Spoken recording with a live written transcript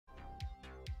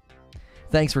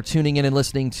Thanks for tuning in and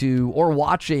listening to or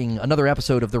watching another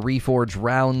episode of the Reforge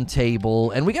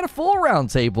Roundtable. And we got a full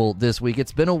roundtable this week.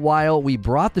 It's been a while. We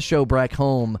brought the show back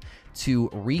home to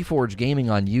Reforge Gaming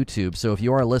on YouTube. So if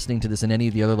you are listening to this in any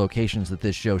of the other locations that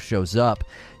this show shows up,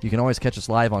 you can always catch us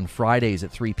live on Fridays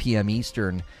at 3 p.m.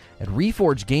 Eastern at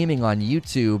Reforge Gaming on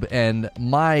YouTube. And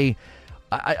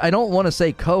I don't want to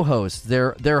say co-hosts.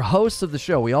 They're hosts of the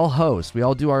show. We all host. We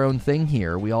all do our own thing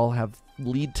here. We all have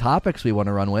lead topics we want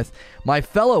to run with. My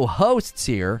fellow hosts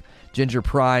here, Ginger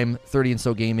Prime, 30 and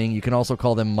So Gaming. You can also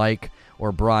call them Mike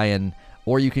or Brian,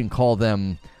 or you can call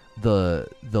them the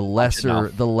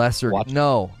lesser.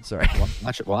 Sorry.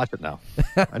 Watch it now.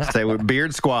 I'd say we're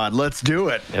Beard Squad. Let's do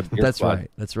it. Yeah, That's Squad.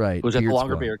 right. That's right. Who's got the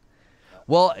longer Squad. beard?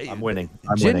 Well, I'm winning.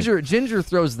 Ginger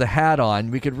throws the hat on.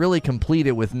 We could really complete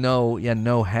it with no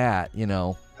hat,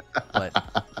 But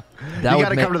You got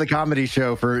to come to the comedy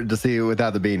show to see it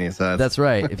without the beanie. So that's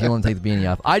right. If you want to take the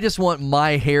beanie off, I just want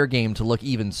my hair game to look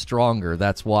even stronger.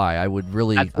 That's why I would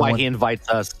really. That's why he invites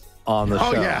us on the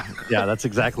show. Yeah, that's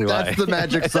exactly why. That's the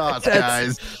magic sauce,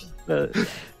 guys.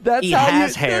 He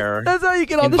has hair. That's how you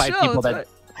get on the Invite show. people That's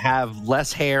that have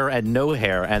less hair and no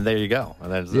hair, and there you go.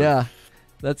 And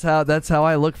that's how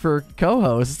I look for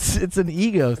co-hosts. It's an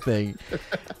ego thing.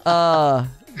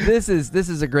 This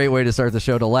is a great way to start the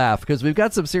show to laugh, because we've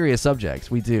got some serious subjects.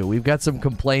 We do. We've got some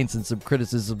complaints and some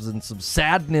criticisms and some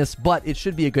sadness, but it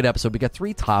should be a good episode. We got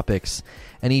 3 topics,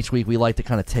 and each week we like to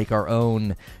kind of take our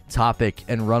own topic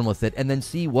and run with it, and then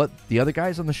see what the other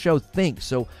guys on the show think.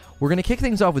 So we're going to kick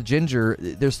things off with Ginger.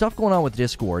 There's stuff going on with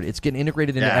Discord. It's getting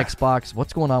integrated into Xbox.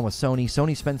 What's going on with Sony?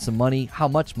 Sony spent some money. How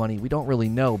much money? We don't really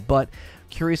know, but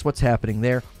curious what's happening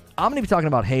there. I'm going to be talking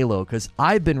about Halo, because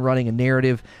I've been running a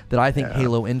narrative that I think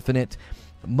Halo Infinite,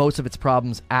 most of its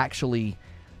problems actually,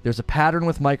 there's a pattern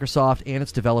with Microsoft and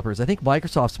its developers. I think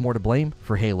Microsoft's more to blame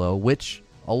for Halo, which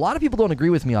a lot of people don't agree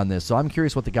with me on this, so I'm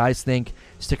curious what the guys think.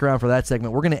 Stick around for that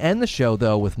segment. We're going to end the show,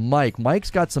 though, with Mike.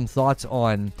 Mike's got some thoughts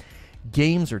on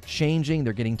games are changing.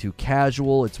 They're getting too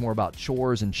casual. It's more about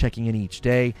chores and checking in each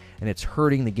day, and it's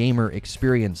hurting the gamer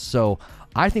experience. So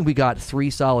I think we got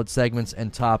 3 solid segments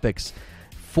and topics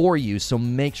for you, so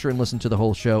make sure and listen to the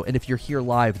whole show. And if you're here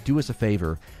live, do us a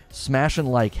favor. Smash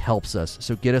and like helps us,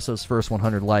 so get us those first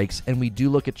 100 likes. And we do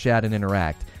look at chat and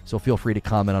interact, so feel free to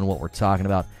comment on what we're talking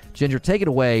about. Ginger, take it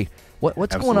away.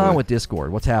 What's going on with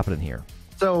Discord? What's happening here?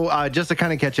 So just to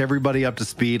kind of catch everybody up to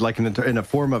speed, like in a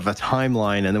form of a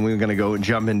timeline, and then we're going to go and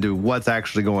jump into what's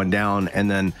actually going down, and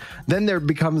then there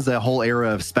becomes a whole era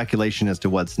of speculation as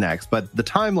to what's next. But the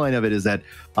timeline of it is that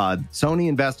Sony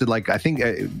invested, like, I think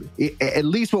at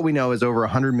least what we know is over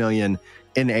 $100 million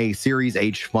in a Series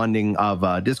H funding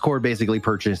of Discord, basically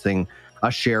purchasing a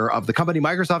share of the company.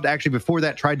 Microsoft actually before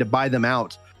that tried to buy them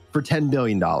out for $10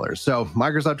 billion. So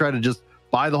Microsoft tried to just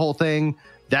buy the whole thing.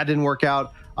 That didn't work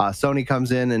out. Sony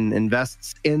comes in and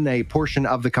invests in a portion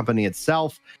of the company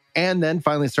itself, and then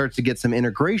finally starts to get some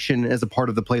integration as a part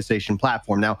of the PlayStation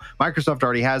platform. Now, Microsoft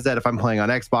already has that. If I'm playing on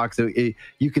Xbox,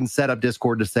 you can set up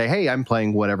Discord to say, hey, I'm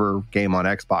playing whatever game on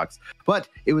Xbox. But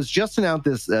it was just announced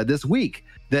this week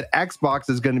that Xbox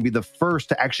is going to be the first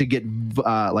to actually get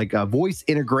a voice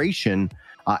integration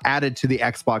added to the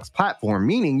Xbox platform,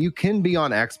 meaning you can be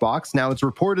on Xbox. Now, it's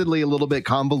reportedly a little bit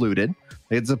convoluted.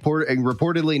 It's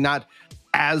reportedly not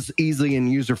as easily and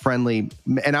user-friendly,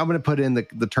 and I'm going to put in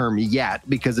the term yet,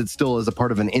 because it still is a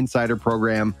part of an insider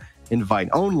program, invite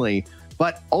only.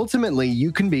 But ultimately,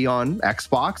 you can be on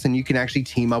Xbox and you can actually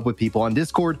team up with people on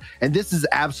Discord. And this is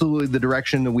absolutely the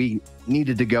direction that we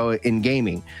needed to go in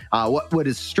gaming. What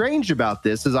is strange about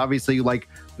this is obviously like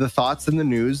the thoughts and the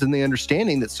news and the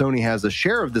understanding that Sony has a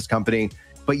share of this company,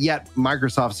 but yet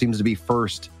Microsoft seems to be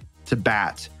first to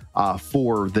bat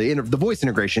for the voice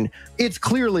integration. It's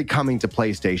clearly coming to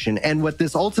PlayStation. And what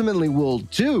this ultimately will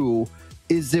do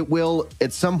is it will,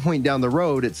 at some point down the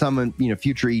road, at some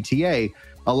future ETA,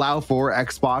 allow for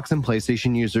Xbox and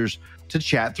PlayStation users to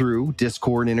chat through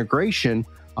Discord integration.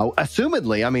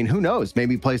 Assumedly, I mean, who knows?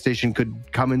 Maybe PlayStation could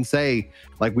come and say,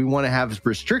 like, we want to have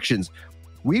restrictions.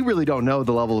 We really don't know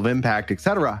the level of impact,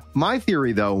 etc. My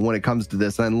theory, though, when it comes to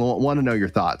this, and I want to know your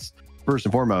thoughts, first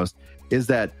and foremost, is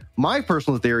that my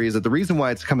personal theory is that the reason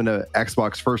why it's coming to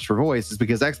Xbox first for voice is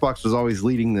because Xbox was always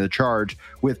leading the charge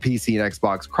with PC and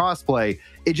Xbox crossplay.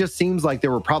 It just seems like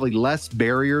there were probably less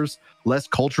barriers, less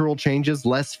cultural changes,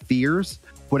 less fears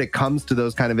when it comes to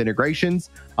those kind of integrations.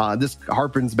 This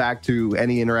harpens back to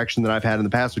any interaction that I've had in the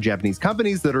past with Japanese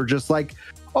companies that are just like,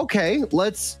 okay,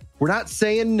 we're not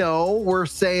saying no, we're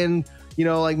saying,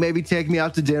 like maybe take me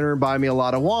out to dinner and buy me a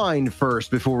lot of wine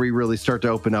first before we really start to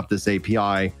open up this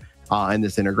API and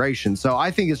this integration. So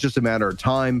I think it's just a matter of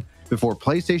time. before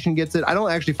PlayStation gets it. I don't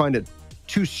actually find it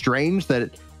too strange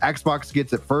that Xbox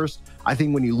gets it first. I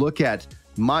think when you look at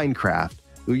Minecraft,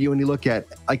 when you look at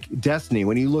like Destiny,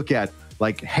 when you look at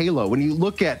like Halo, when you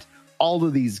look at all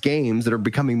of these games that are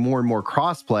becoming more and more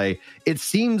crossplay, it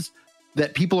seems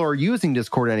that people are using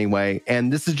Discord anyway,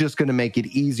 and this is just going to make it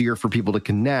easier for people to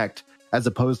connect, as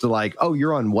opposed to like, oh,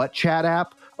 you're on what chat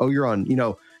app? Oh, you're on,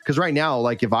 because right now,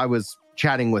 like if I was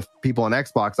chatting with people on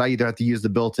Xbox, I either have to use the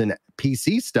built-in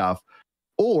PC stuff,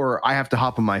 or I have to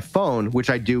hop on my phone, which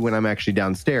I do when I'm actually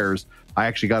downstairs. I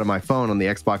actually got on my phone on the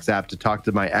Xbox app to talk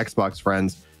to my Xbox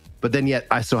friends, but then yet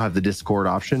I still have the Discord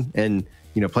option, and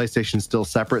PlayStation's still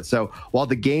separate. So while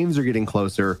the games are getting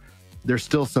closer, there's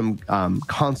still some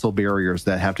console barriers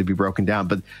that have to be broken down.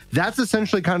 But that's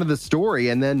essentially kind of the story.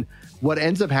 And then what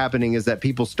ends up happening is that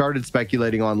people started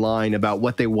speculating online about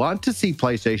what they want to see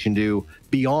PlayStation do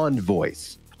beyond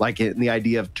voice, like in the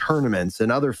idea of tournaments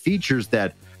and other features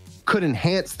that could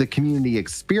enhance the community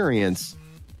experience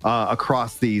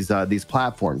across these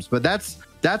platforms. But that's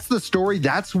the story.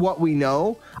 That's what we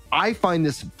know. I find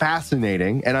this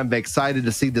fascinating, and I'm excited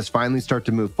to see this finally start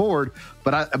to move forward.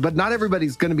 But not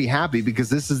everybody's going to be happy, because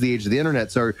this is the age of the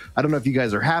internet. So I don't know if you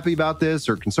guys are happy about this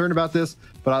or concerned about this,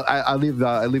 but I leave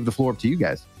the floor up to you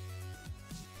guys.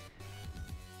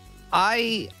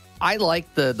 I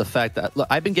like the fact that, look,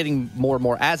 I've been getting more and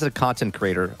more as a content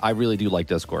creator. I really do like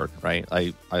Discord, right?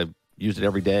 I use it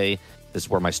every day. This is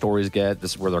where my stories get.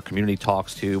 This is where our community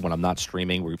talks to when I'm not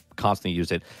streaming. We constantly use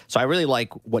it. So I really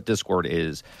like what Discord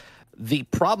is. The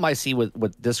problem I see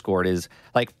with Discord is,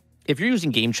 like, if you're using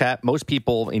game chat, most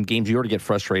people in games, you already get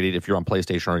frustrated if you're on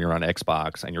PlayStation or you're on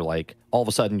Xbox, and you're like, all of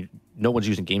a sudden, no one's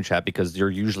using game chat because they're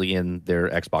usually in their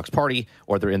Xbox party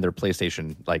or they're in their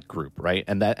PlayStation like group, right?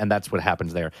 And that's what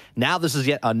happens there. Now this is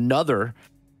yet another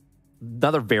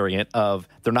variant of,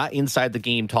 they're not inside the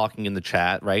game talking in the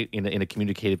chat, right? In a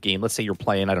communicative game. Let's say you're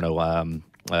playing, I don't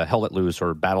know, Hell Let Loose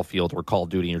or Battlefield or Call of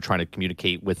Duty, and you're trying to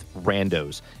communicate with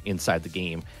randos inside the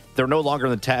game. They're no longer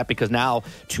in the chat because now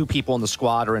two people in the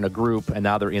squad are in a group, and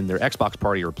now they're in their Xbox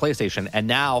party or PlayStation, and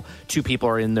now two people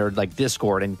are in their like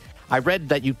Discord. And I read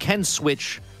that you can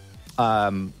switch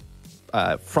from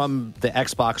the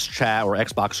Xbox chat or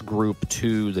Xbox group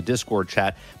to the Discord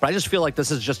chat, but I just feel like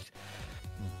this is just,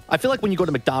 I feel like when you go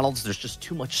to McDonald's, there's just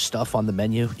too much stuff on the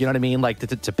menu. You know what I mean? Like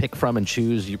to pick from and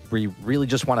choose. You really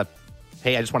just want to,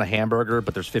 hey, I just want a hamburger,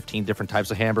 but there's 15 different types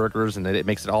of hamburgers, and it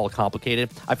makes it all complicated.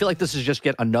 I feel like this is just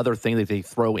yet another thing that they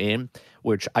throw in,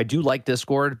 which I do like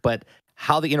Discord, but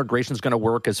how the integration is going to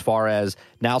work, as far as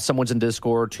now someone's in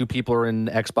Discord, two people are in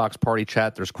Xbox party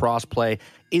chat, there's crossplay.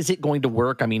 Is it going to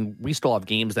work? I mean, we still have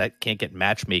games that can't get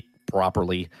matchmake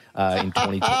properly in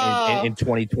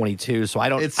 2022. So I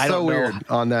don't. It's I so don't know. weird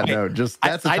on that note. Just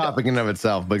that's a topic in and of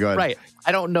itself. But go ahead. Right.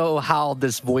 I don't know how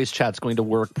this voice chat's going to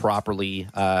work properly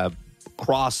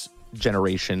cross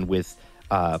generation with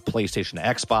PlayStation,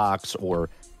 Xbox, or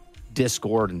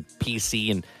Discord and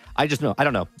PC. And I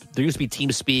don't know. There used to be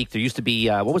TeamSpeak. There used to be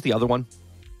what was the other one?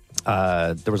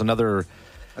 There was another.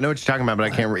 I know what you're talking about, but I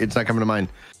can't. It's not coming to mind.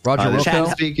 Roger Wilco.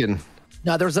 TeamSpeak and.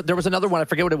 No, there was another one. I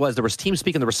forget what it was. There was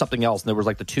TeamSpeak and there was something else, and there was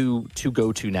like the two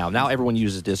go-to now. Now everyone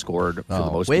uses Discord for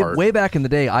the most part. Way back in the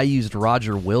day, I used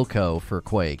Roger Wilco for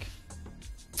Quake.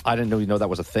 I didn't know that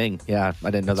was a thing. Yeah, I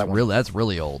didn't know that one. That's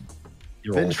really old.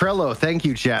 Ventrello, thank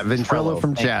you, chat. Ventrello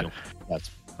from chat.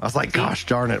 I was like, gosh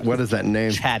darn it, what is that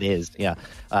name? Chat is, yeah.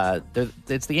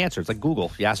 It's the answer. It's like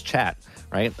Google. You ask chat,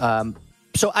 right?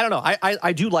 So I don't know.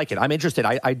 I do like it. I'm interested.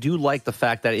 I do like the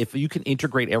fact that if you can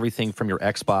integrate everything from your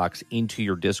Xbox into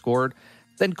your Discord,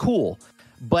 then cool.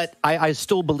 But I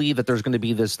still believe that there's going to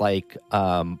be this like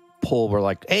pull where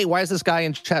like, hey, why is this guy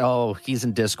in chat? Oh, he's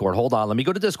in Discord. Hold on. Let me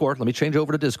go to Discord. Let me change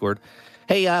over to Discord.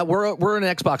 Hey, we're in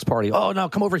an Xbox party. Oh, no,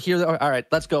 come over here. All right,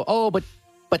 let's go. Oh, but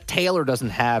Taylor doesn't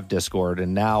have Discord.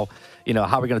 And now,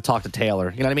 how are we going to talk to Taylor?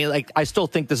 You know what I mean? Like, I still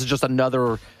think this is just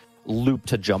another loop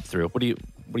to jump through. What do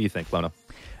you think, Lona?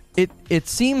 It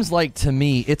seems like, to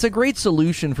me, it's a great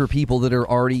solution for people that are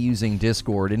already using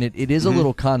Discord, and it is a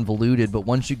little convoluted, but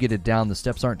once you get it down, the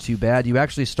steps aren't too bad. You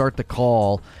actually start the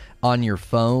call on your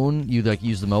phone. You like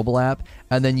use the mobile app,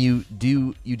 and then you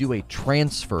do a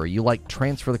transfer. You like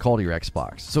transfer the call to your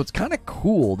Xbox. So it's kind of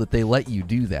cool that they let you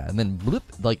do that, and then blip,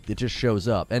 like it just shows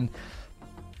up. And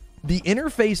the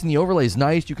interface and the overlay is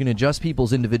nice. You can adjust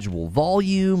people's individual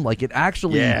volume. Like, it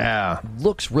actually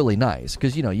looks really nice.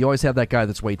 Because, you always have that guy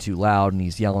that's way too loud and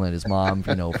he's yelling at his mom,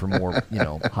 for more,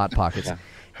 Hot Pockets. Yeah.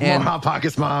 And, more Hot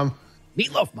Pockets, Mom.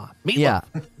 Meatloaf, Mom. Meatloaf. Yeah.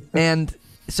 And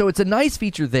so it's a nice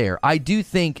feature there. I do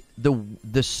think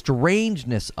the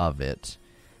strangeness of it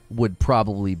would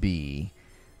probably be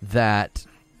that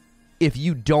if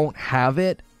you don't have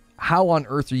it, how on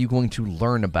earth are you going to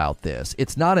learn about this?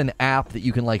 It's not an app that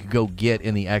you can like go get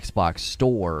in the Xbox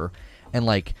store and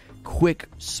like quick,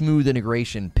 smooth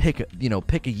integration. Pick a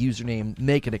username,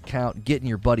 make an account, get in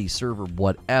your buddy's server,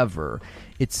 whatever.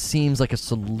 It seems like a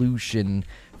solution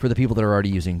for the people that are already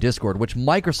using Discord, which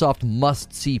Microsoft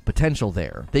must see potential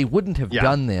there. They wouldn't have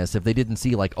done this if they didn't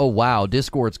see like, oh wow,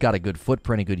 Discord's got a good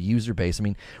footprint, a good user base. I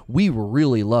mean, we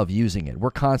really love using it.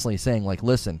 We're constantly saying like,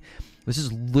 listen, this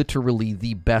is literally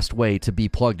the best way to be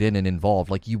plugged in and involved.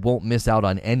 Like, you won't miss out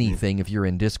on anything if you're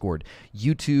in Discord.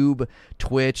 YouTube,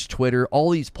 Twitch, Twitter,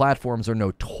 all these platforms are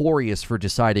notorious for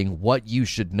deciding what you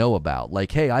should know about.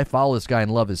 Like, hey, I follow this guy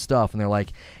and love his stuff. And they're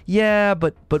like, yeah,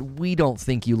 but we don't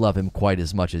think you love him quite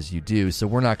as much as you do, so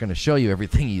we're not going to show you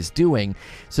everything he's doing.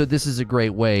 So this is a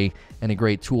great way and a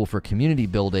great tool for community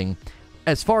building.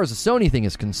 As far as the Sony thing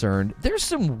is concerned, there's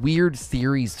some weird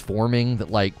theories forming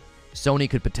that, like, Sony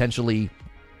could potentially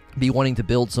be wanting to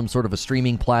build some sort of a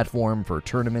streaming platform for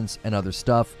tournaments and other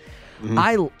stuff. Mm-hmm.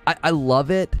 I love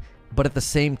it, but at the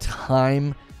same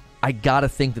time, I gotta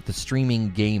think that the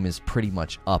streaming game is pretty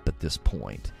much up at this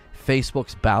point.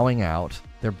 Facebook's bowing out.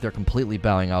 They're completely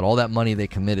bowing out. All that money they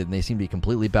committed, and they seem to be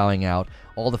completely bowing out.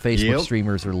 All the Facebook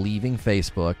streamers are leaving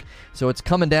Facebook. So it's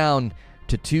coming down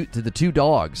to the two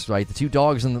dogs, right? The two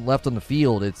dogs left on the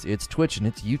field. It's Twitch and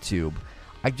it's YouTube.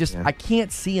 I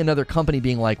can't see another company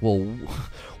being like, well,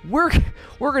 we're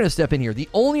going to step in here. The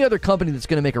only other company that's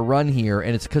going to make a run here,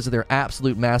 and it's because of their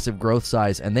absolute massive growth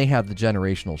size, and they have the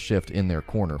generational shift in their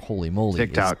corner. Holy moly.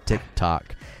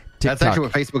 TikTok. That's actually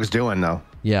what Facebook's doing, though.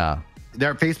 Yeah.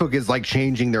 Their Facebook is like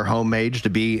changing their homepage to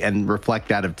be and reflect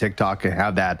that of TikTok and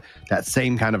have that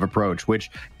same kind of approach,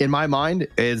 which in my mind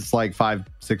is like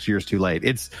 5-6 years too late.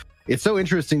 It's so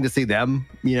interesting to see them,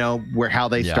 how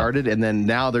they started. And then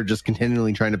now they're just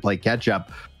continually trying to play catch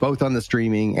up, both on the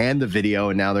streaming and the video.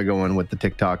 And now they're going with the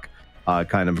TikTok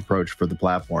kind of approach for the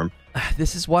platform.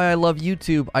 This is why I love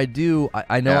YouTube. I do.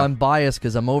 I know I'm biased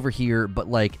because I'm over here, but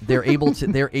like they're able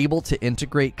to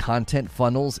integrate content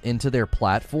funnels into their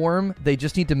platform. They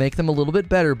just need to make them a little bit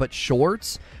better. But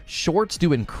shorts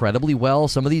do incredibly well.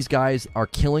 Some of these guys are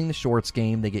killing the shorts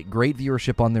game. They get great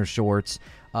viewership on their shorts.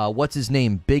 What's his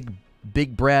name?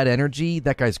 Big Brad Energy.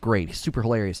 That guy's great. He's super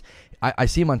hilarious. I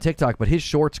see him on TikTok, but his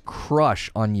shorts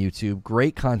crush on YouTube.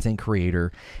 Great content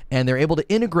creator. And they're able to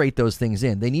integrate those things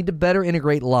in. They need to better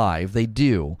integrate live. They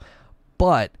do.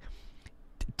 But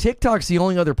TikTok's the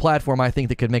only other platform I think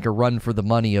that could make a run for the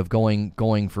money of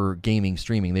going for gaming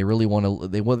streaming. They really want to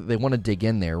they want to dig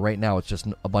in there. Right now it's just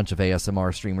a bunch of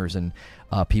ASMR streamers and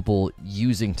people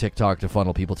using TikTok to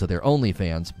funnel people to their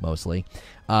OnlyFans mostly.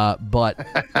 But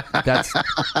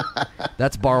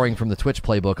that's borrowing from the Twitch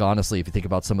playbook, honestly, if you think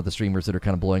about some of the streamers that are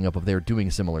kind of blowing up, if they're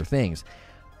doing similar things.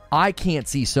 I can't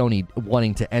see Sony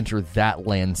wanting to enter that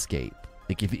landscape.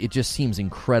 Like, if it just seems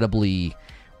incredibly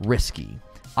risky.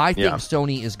 I think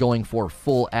Sony is going for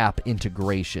full app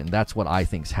integration. That's what I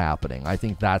think's happening. I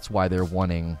think that's why they're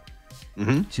wanting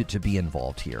to be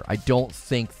involved here. I don't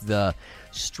think the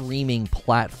streaming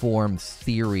platform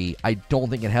theory, I don't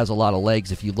think it has a lot of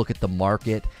legs. If you look at the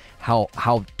market, how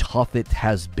tough it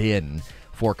has been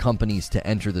for companies to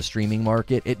enter the streaming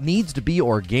market, it needs to be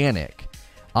organic.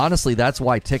 Honestly, that's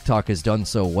why TikTok has done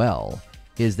so well,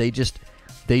 is they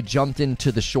jumped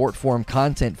into the short form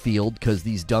content field because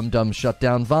these dum-dums shut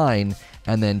down Vine,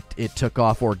 and then it took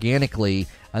off organically,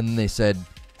 and then they said,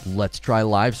 let's try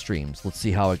live streams. Let's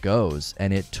see how it goes.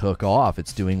 And it took off.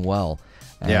 It's doing well.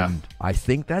 And I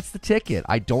think that's the ticket.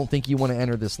 I don't think you want to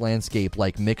enter this landscape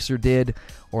like Mixer did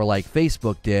or like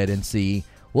Facebook did and see,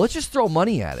 well, let's just throw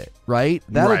money at it, right?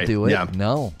 That'll do it. Yeah.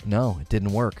 No, it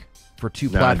didn't work. For two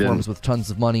platforms with tons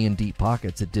of money and deep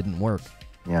pockets, it didn't work.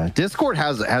 Yeah, Discord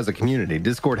has a community.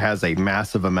 Discord has a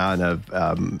massive amount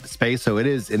of space, so it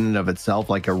is in and of itself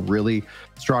like a really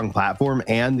strong platform.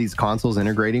 And these consoles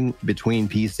integrating between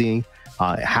PC,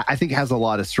 I think has a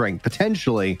lot of strength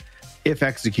potentially if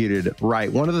executed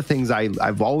right. One of the things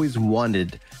I've always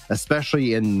wanted,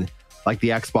 especially in like the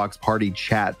Xbox Party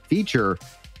chat feature,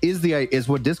 is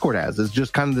what Discord has. Is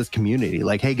just kind of this community.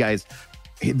 Like, hey guys,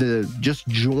 just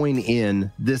join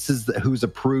in. This is who's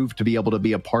approved to be able to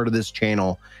be a part of this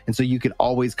channel, and so you could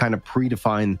always kind of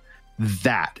predefine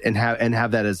that and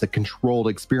have that as a controlled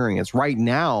experience. Right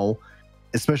now,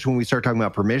 especially when we start talking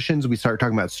about permissions, we start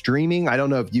talking about streaming. I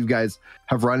don't know if you guys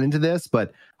have run into this,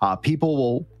 but people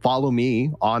will follow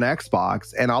me on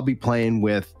Xbox, and I'll be playing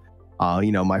with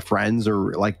my friends,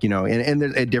 or like and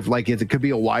there's a different, like it could be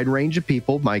a wide range of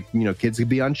people. My kids could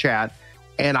be on chat.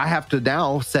 And I have to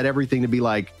now set everything to be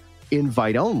like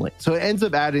invite only. So it ends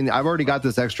up adding, I've already got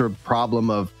this extra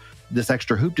problem of this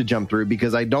extra hoop to jump through,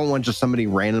 because I don't want just somebody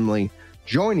randomly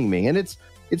joining me. And it's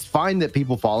fine that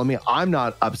people follow me. I'm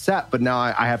not upset, but now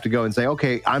I have to go and say,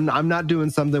 okay, I'm not doing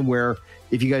something where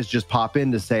if you guys just pop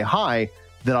in to say hi,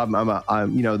 that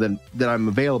I'm you know, that I'm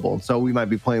available. So we might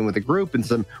be playing with a group,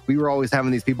 and we were always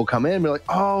having these people come in and be like,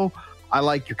 oh, I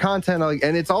like your content,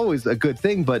 and it's always a good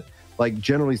thing. But like,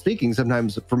 generally speaking,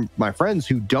 sometimes from my friends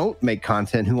who don't make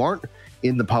content, who aren't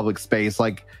in the public space,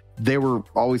 like, they were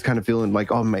always kind of feeling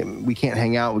like, oh man, we can't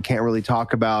hang out, we can't really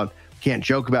can't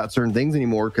joke about certain things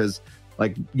anymore, because,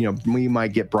 like, you know, we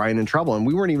might get Brian in trouble. And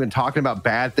we weren't even talking about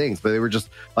bad things, but they were just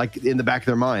like in the back of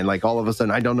their mind, like, all of a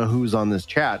sudden, I don't know who's on this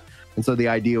chat. And so the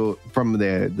idea from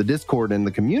the Discord and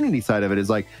the community side of it is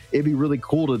like, it'd be really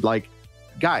cool to, like,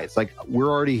 guys, like, we're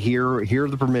already here. Here are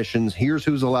the permissions. Here's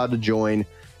who's allowed to join.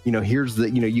 You know, here's the,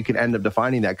 you know, you can end up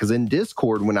defining that. Because in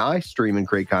Discord, when I stream and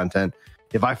create content,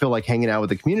 if I feel like hanging out with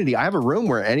the community, I have a room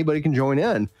where anybody can join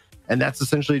in. And that's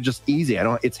essentially just easy.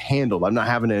 It's handled. I'm not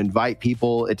having to invite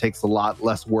people. It takes a lot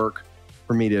less work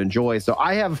for me to enjoy. So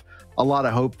I have a lot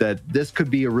of hope that this could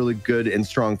be a really good and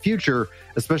strong future,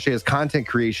 especially as content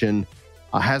creation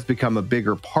has become a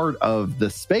bigger part of the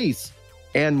space.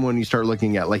 And when you start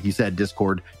looking at, like you said,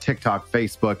 Discord, TikTok,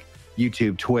 Facebook,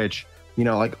 YouTube, Twitch, you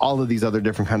know, like all of these other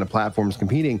different kind of platforms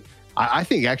competing, I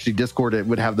think actually Discord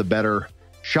would have the better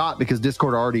shot, because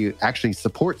Discord already actually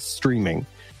supports streaming.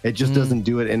 It just doesn't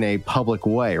do it in a public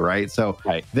way, right? So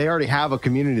they already have a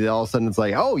community that all of a sudden it's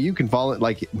like, oh, you can follow it.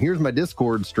 Like, here's my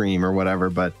Discord stream or whatever.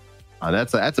 But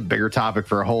that's a bigger topic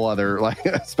for a whole other, like,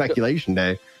 speculation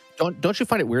day. Don't you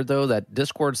find it weird though that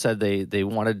Discord said they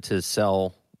wanted to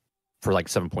sell for like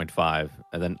 7.5,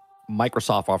 and then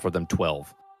Microsoft offered them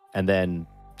 12, and then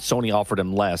Sony offered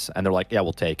them less, and they're like, yeah,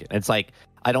 we'll take it. And it's like,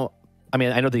 I know they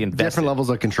invested. Different levels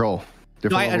of control.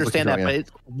 No, I understand that,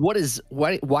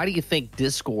 but why do you think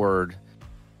Discord,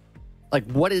 like,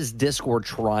 what is Discord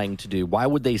trying to do? Why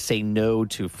would they say no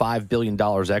to $5 billion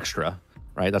extra,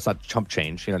 right? That's not chump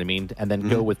change, you know what I mean? And then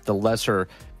go with the lesser,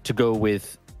 to go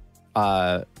with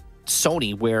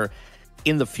Sony, where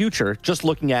in the future, just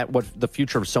looking at what the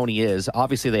future of Sony is,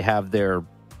 obviously they have their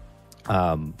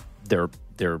Game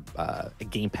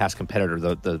Pass competitor,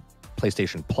 the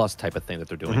PlayStation Plus type of thing that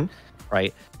they're doing,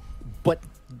 right? But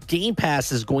Game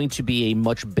Pass is going to be a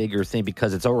much bigger thing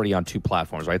because it's already on two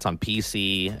platforms, right? It's on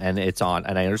PC and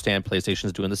and I understand PlayStation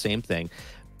is doing the same thing,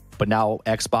 but now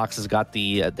Xbox has got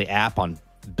the app on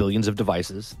billions of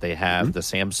devices. They have the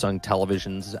Samsung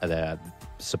televisions that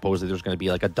supposedly there's going to be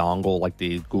like a dongle, like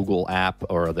the Google app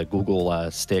or the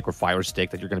Google stick or Fire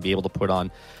Stick that you're going to be able to put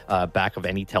on back of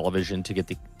any television to get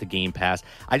the Game Pass.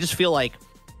 I just feel like,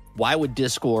 why would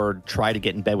Discord try to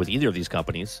get in bed with either of these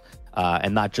companies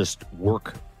and not just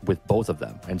work with both of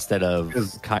them instead of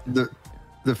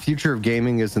the future of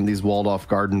gaming isn't these walled off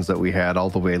gardens that we had all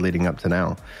the way leading up to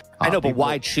now. I know, but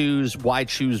why choose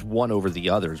one over the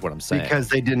other is what I'm saying. Because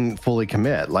they didn't fully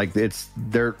commit. Like,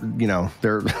 they're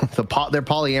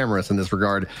polyamorous in this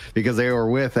regard, because they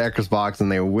were with Xbox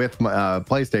and they were with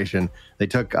PlayStation. They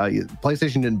took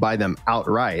PlayStation didn't buy them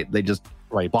outright. They just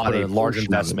bought a large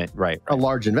investment, a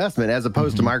large investment, as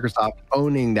opposed to Microsoft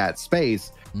owning that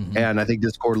space. And I think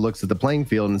Discord looks at the playing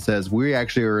field and says, we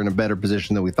actually are in a better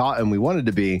position than we thought and we wanted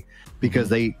to be, because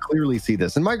they clearly see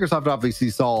this. And Microsoft obviously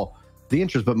saw the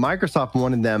interest, but Microsoft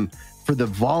wanted them for the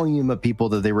volume of people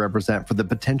that they represent, for the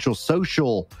potential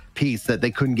social piece that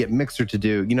they couldn't get Mixer to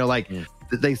do. You know, like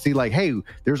they see like, hey,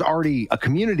 there's already a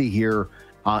community here.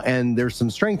 And there's some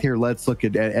strength here. Let's look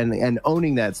at and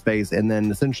owning that space. And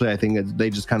then essentially, I think they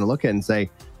just kind of look at it and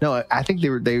say, no, I think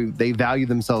they value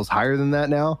themselves higher than that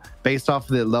now, based off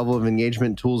of the level of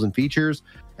engagement, tools, and features.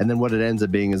 And then what it ends up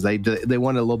being is they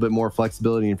want a little bit more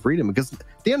flexibility and freedom. Because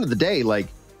at the end of the day, like,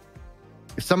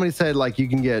 if somebody said like you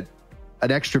can get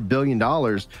an extra $1 billion,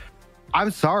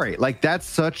 I'm sorry, like, that's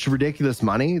such ridiculous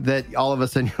money that all of a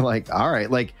sudden you're like, all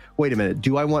right, like, wait a minute,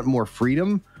 do I want more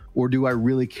freedom? Or do I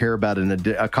really care about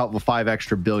a couple of $5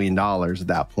 extra billion at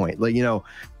that point? Like, you know,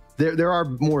 there are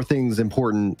more things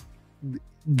important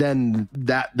than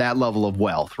that level of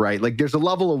wealth, right? Like, there's a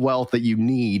level of wealth that you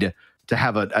need to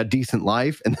have a decent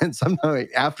life, and then sometime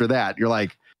after that, you're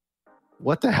like,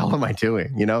 what the hell am I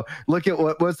doing? You know, look at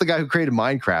what's the guy who created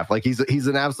Minecraft? Like, he's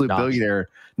an absolute billionaire,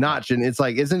 Notch, and it's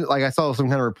like, isn't it like I saw some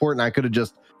kind of report and I could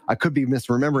be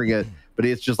misremembering it, but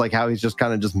it's just like how he's just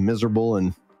kind of just miserable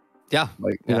and. Yeah.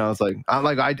 Like, you know, it's like,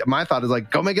 my thought is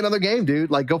like, go make another game, dude.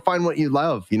 Like, go find what you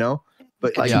love, you know?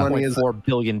 But like, money is $4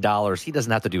 billion. He doesn't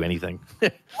have to do anything.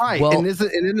 Right. Well, and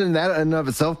in that in and of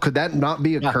itself, could that not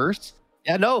be a curse?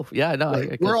 Yeah, no. Yeah, no.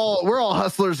 Like, we're all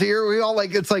hustlers here. We all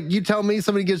like, it's like, you tell me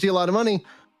somebody gives you a lot of money.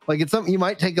 Like it's something you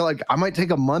might take I might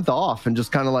take a month off and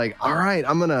just kind of like, all right,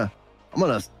 I'm gonna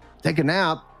take a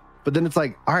nap. But then it's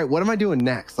like, all right, what am I doing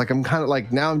next? Like I'm kind of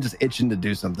like now I'm just itching to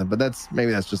do something. But that's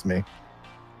just me.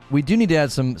 We do need to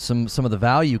add some of the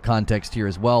value context here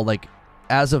as well. Like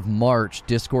as of March,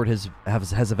 Discord has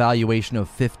a valuation of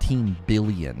 $15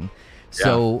 billion.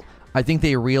 So I think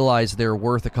they realized their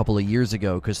worth a couple of years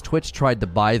ago because Twitch tried to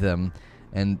buy them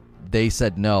and they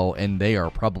said no, and they are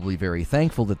probably very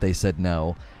thankful that they said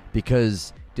no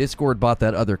because Twitch bought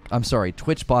that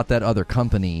other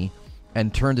company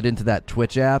and turned it into that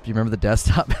Twitch app. You remember the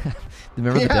desktop app? The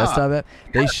desktop app?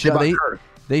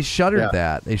 They shuttered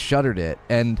that. They shuttered it.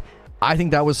 And I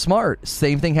think that was smart.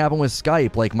 Same thing happened with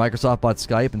Skype. Like Microsoft bought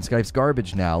Skype and Skype's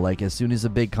garbage now. Like as soon as a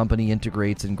big company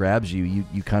integrates and grabs you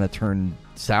kind of turn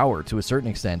sour to a certain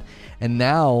extent. And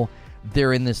now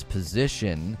they're in this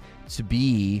position to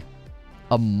be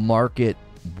a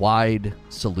market-wide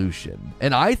solution.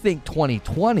 And I think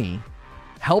 2020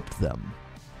 helped them.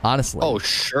 Honestly. Oh,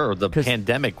 sure. The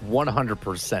pandemic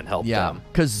 100% helped them.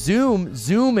 Because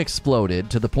Zoom exploded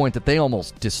to the point that they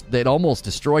almost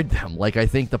destroyed them. Like, I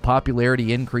think the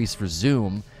popularity increase for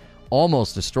Zoom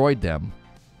almost destroyed them.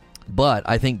 But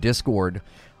I think Discord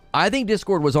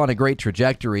was on a great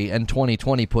trajectory, and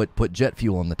 2020 put jet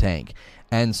fuel in the tank.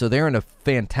 And so they're in a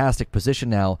fantastic position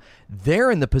now.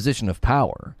 They're in the position of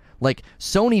power. Like,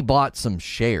 Sony bought some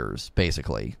shares,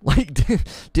 basically. Like,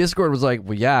 Discord was like,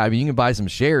 well, yeah, I mean, you can buy some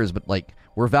shares, but, like,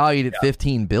 we're valued at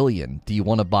 $15 billion. Do you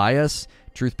want to buy us?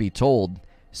 Truth be told,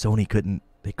 Sony couldn't.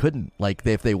 They couldn't. Like,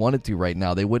 if they wanted to right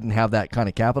now, they wouldn't have that kind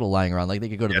of capital lying around. Like, they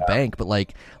could go to the bank, but,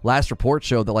 like, last report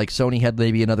showed that, like, Sony had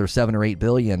maybe another $7 or $8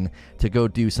 billion to go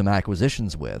do some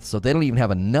acquisitions with. So they don't even have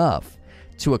enough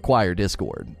to acquire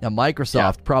Discord. Now,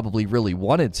 Microsoft probably really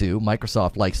wanted to.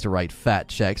 Microsoft likes to write fat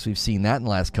checks. We've seen that in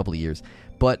the last couple of years.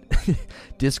 But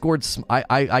Discord's,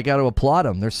 I got to applaud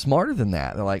them. They're smarter than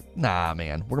that. They're like, nah,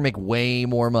 man, we're going to make way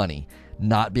more money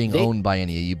not being owned by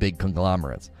any of you big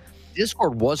conglomerates.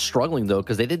 Discord was struggling, though,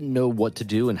 because they didn't know what to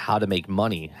do and how to make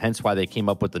money. Hence why they came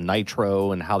up with the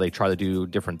Nitro and how they try to do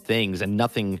different things, and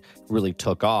nothing really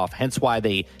took off. Hence why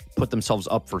they put themselves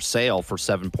up for sale for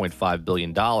 $7.5 billion,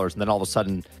 and then all of a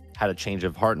sudden had a change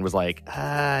of heart and was like,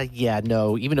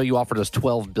 no, even though you offered us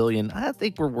 $12 billion, I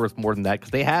think we're worth more than that,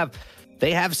 because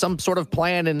they have some sort of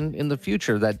plan in the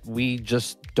future that we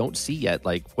just don't see yet,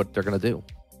 like what they're going to do.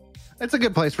 It's a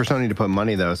good place for Sony to put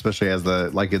money, though, especially as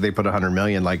if they put $100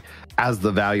 million, like as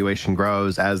the valuation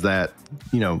grows, as that,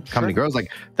 company grows, like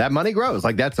that money grows,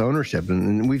 like that's ownership.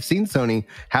 And we've seen Sony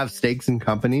have stakes in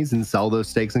companies and sell those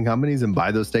stakes in companies and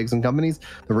buy those stakes in companies.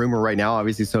 The rumor right now,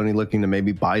 obviously Sony looking to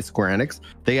maybe buy Square Enix.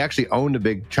 They actually owned a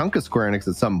big chunk of Square Enix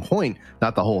at some point,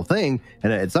 not the whole thing.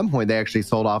 And at some point they actually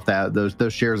sold off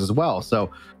those shares as well.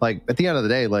 So like at the end of the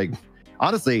day, like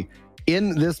honestly,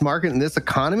 in this market, in this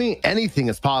economy, anything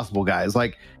is possible, guys.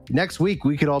 Like next week,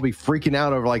 we could all be freaking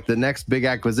out over like the next big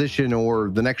acquisition or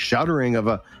the next shuttering of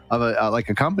a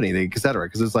company, et cetera.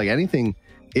 Because it's like anything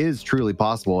is truly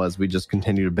possible as we just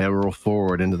continue to barrel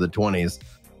forward into the 20s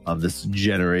of this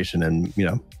generation and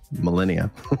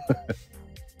millennia.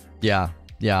 Yeah.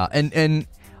 And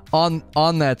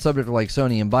on that subject of like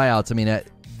Sony and buyouts, I mean,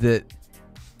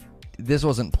 this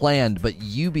wasn't planned, but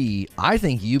I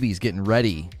think Ubi's getting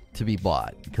ready to be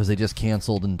bought because they just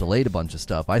canceled and delayed a bunch of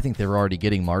stuff. I think they're already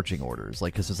getting marching orders,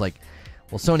 like because it's like,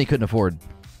 well, Sony couldn't afford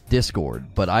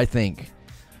Discord, but I think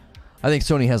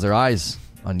Sony has their eyes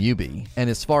on Ubi. And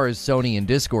as far as Sony and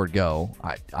Discord go,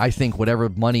 I think whatever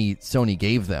money Sony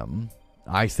gave them,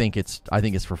 I think it's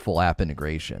for full app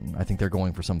integration. I think they're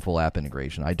going for some full app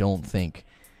integration. I don't think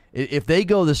if they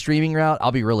go the streaming route,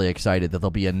 I'll be really excited that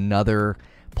there'll be another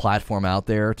platform out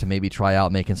there to maybe try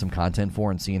out making some content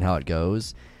for and seeing how it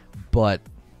goes. But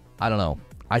I don't know.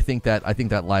 I think that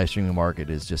live streaming market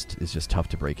is just tough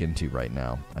to break into right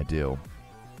now. I do.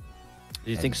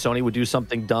 Do you think Sony would do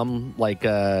something dumb like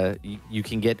you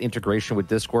can get integration with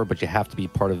Discord, but you have to be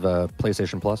part of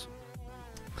PlayStation Plus?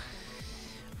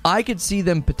 I could see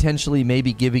them potentially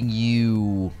maybe giving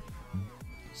you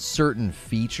certain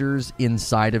features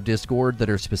inside of Discord that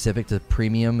are specific to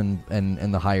premium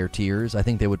and the higher tiers. I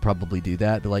think they would probably do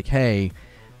that. They're like, hey,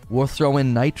 we'll throw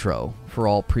in Nitro for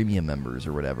all premium members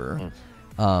or whatever.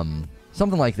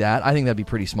 Something like that. I think that'd be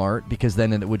pretty smart because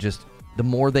then it would just, the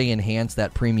more they enhance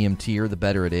that premium tier, the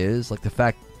better it is. Like the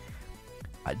fact,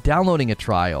 downloading a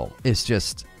trial is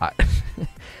just,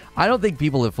 I don't think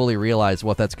people have fully realized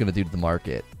what that's going to do to the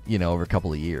market, over a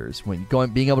couple of years.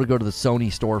 Being able to go to the Sony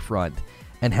storefront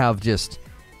and have just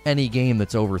any game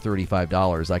that's over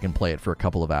 $35, I can play it for a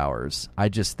couple of hours.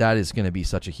 That is going to be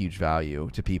such a huge value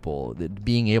to people,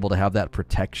 being able to have that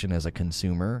protection as a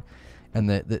consumer, and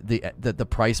the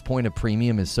price point of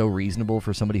premium is so reasonable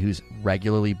for somebody who's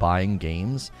regularly buying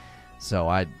games. So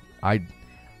I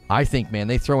think, man,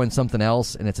 they throw in something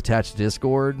else and it's attached to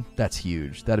Discord. That's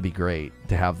huge. That'd be great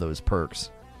to have those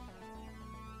perks.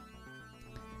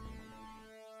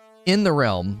 In the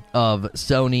realm of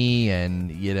Sony and,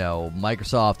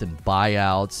 Microsoft and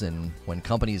buyouts, and when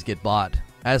companies get bought,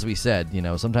 as we said,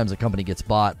 sometimes a company gets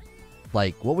bought.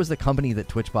 Like, what was the company that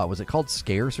Twitch bought? Was it called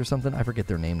Scarce or something? I forget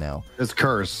their name now. It's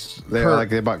Curse.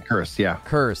 They bought Curse, yeah.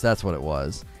 Curse, that's what it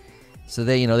was. So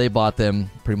they bought them,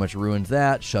 pretty much ruined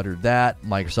that, shuttered that.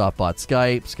 Microsoft bought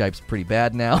Skype. Skype's pretty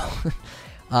bad now.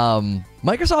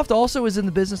 Microsoft also is in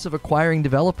the business of acquiring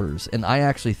developers, and I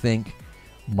actually think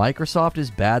Microsoft is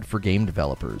bad for game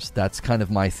developers. That's kind of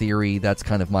my theory. That's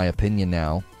kind of my opinion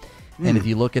now. And if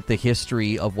you look at the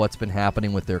history of what's been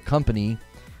happening with their company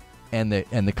and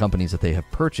the companies that they have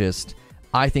purchased,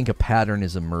 I think a pattern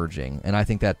is emerging. And I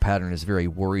think that pattern is very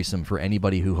worrisome for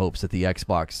anybody who hopes that the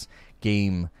Xbox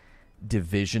game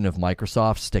division of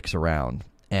Microsoft sticks around.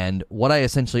 And what I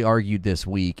essentially argued this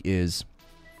week is,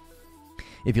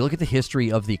 if you look at the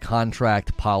history of the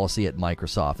contract policy at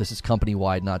Microsoft, this is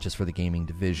company-wide, not just for the gaming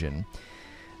division.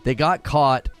 They got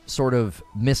caught sort of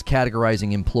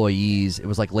miscategorizing employees. It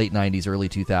was like late 90s, early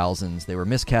 2000s. They were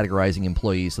miscategorizing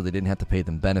employees so they didn't have to pay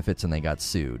them benefits, and they got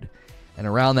sued. And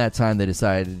around that time, they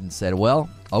decided and said, well,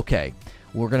 okay,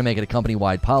 we're going to make it a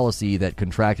company-wide policy that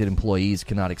contracted employees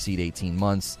cannot exceed 18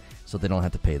 months so they don't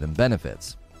have to pay them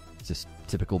benefits. It's just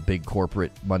typical big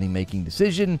corporate money-making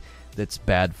decision that's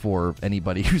bad for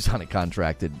anybody who's on a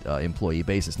contracted employee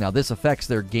basis. Now, this affects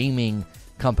their gaming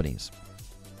companies.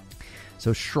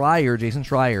 So Jason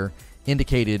Schreier,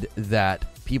 indicated that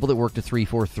people that worked at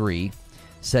 343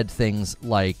 said things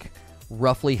like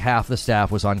roughly half the staff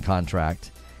was on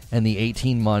contract, and the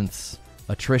 18 months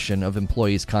attrition of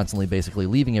employees constantly basically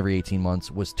leaving every 18 months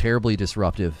was terribly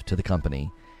disruptive to the company.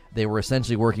 They were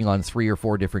essentially working on 3 or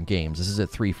 4 different games. This is at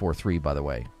 343, by the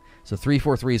way. So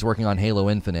 343 is working on Halo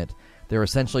Infinite. They're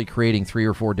essentially creating 3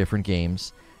 or 4 different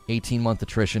games. 18-month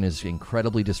attrition is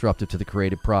incredibly disruptive to the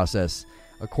creative process.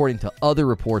 According to other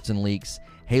reports and leaks,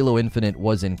 Halo Infinite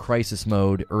was in crisis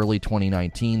mode early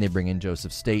 2019. They bring in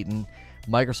Joseph Staten.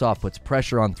 Microsoft puts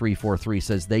pressure on 343,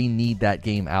 says they need that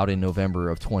game out in November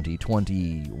of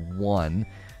 2020. And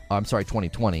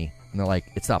they're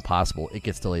like, it's not possible. It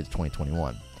gets delayed to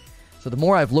 2021. So the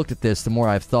more I've looked at this, the more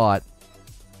I've thought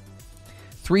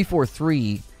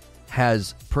 343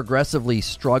 has progressively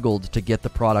struggled to get the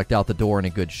product out the door in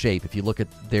a good shape. If you look at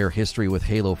their history with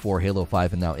Halo 4, Halo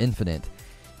 5, and now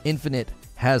Infinite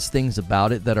has things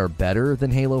about it that are better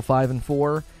than Halo 5 and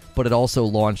 4, but it also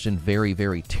launched in very,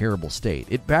 very terrible state.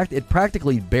 It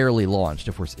practically barely launched,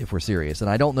 if we're serious. And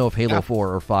I don't know if Halo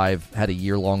 4 or 5 had a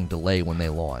year-long delay when they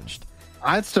launched.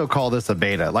 I'd still call this a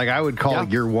beta. Like, I would call it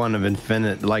year one of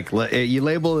Infinite. Like, you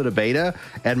label it a beta,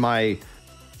 and my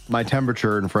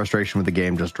temperature and frustration with the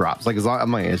game just drops. Like,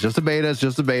 I'm like, it's just a beta. It's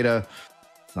just a beta.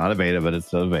 It's not a beta, but it's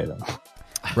still a beta.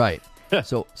 Right.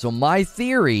 So my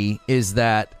theory is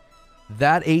that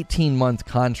 18-month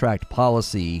contract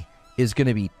policy is going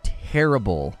to be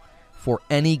terrible for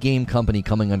any game company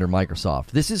coming under Microsoft.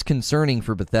 This is concerning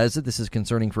for Bethesda. This is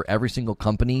concerning for every single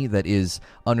company that is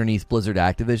underneath Blizzard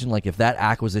Activision. Like, if that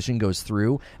acquisition goes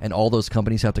through and all those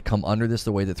companies have to come under this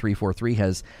the way that 343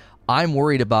 has, I'm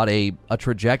worried about a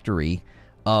trajectory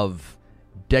of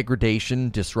degradation,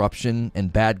 disruption,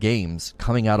 and bad games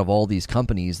coming out of all these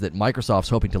companies that Microsoft's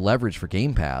hoping to leverage for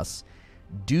Game Pass.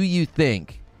 Do you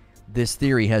think this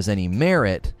theory has any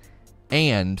merit?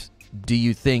 And do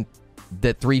you think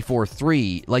that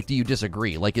 343, like, do you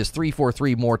disagree? Like, is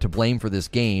 343 more to blame for this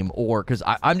game? Or, because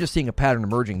I'm just seeing a pattern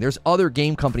emerging. There's other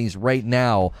game companies right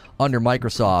now under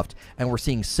Microsoft, and we're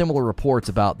seeing similar reports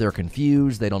about they're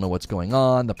confused, they don't know what's going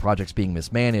on, the project's being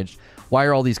mismanaged. Why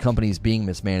are all these companies being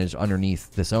mismanaged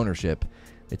underneath this ownership?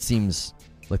 It seems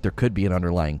like there could be an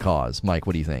underlying cause. Mike,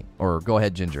 what do you think? Or go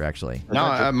ahead, Ginger, actually.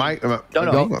 No, Mike.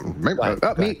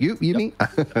 Me, you, me.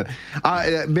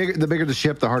 The bigger the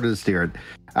ship, the harder to steer it.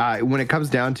 When it comes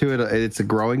down to it, it's a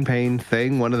growing pain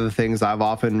thing. One of the things I've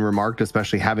often remarked,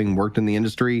 especially having worked in the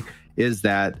industry, is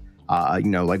that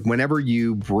like, whenever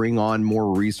you bring on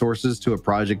more resources to a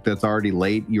project that's already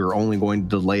late, you're only going to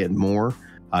delay it more.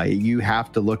 You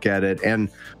have to look at it, and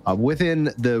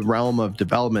within the realm of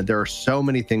development, there are so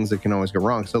many things that can always go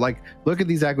wrong. So, like, look at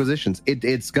these acquisitions.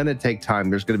 It's going to take time.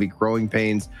 There's going to be growing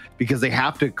pains because they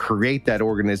have to create that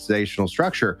organizational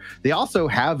structure. They also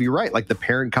have, you're right, like the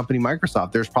parent company,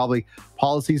 Microsoft. There's probably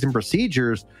policies and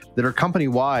procedures that are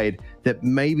company-wide that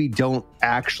maybe don't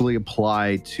actually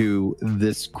apply to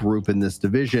this group in this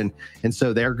division, and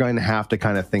so they're going to have to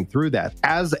kind of think through that.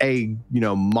 As a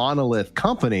monolith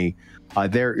company,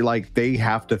 they'll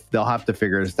have to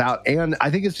figure this out, and I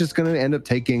think it's just going to end up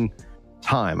taking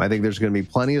time. I think there's going to be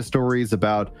plenty of stories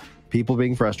about people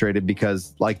being frustrated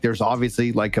because, like, there's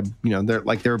obviously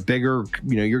they're bigger.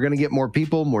 You're going to get more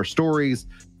people, more stories,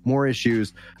 more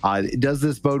issues. Does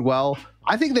this bode well?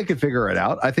 I think they could figure it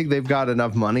out. I think they've got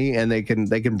enough money and they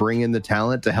can bring in the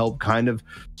talent to help kind of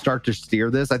start to steer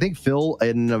this. I think Phil, in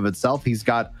and of itself, he's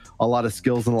got a lot of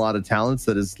skills and a lot of talents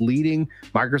that is leading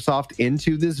Microsoft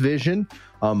into this vision.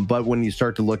 But when you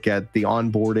start to look at the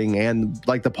onboarding and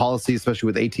like the policy, especially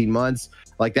with 18 months,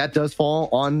 like that does fall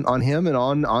on him and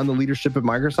on the leadership at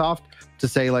Microsoft to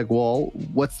say, like, well,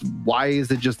 why is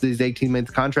it just these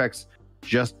 18-month contracts?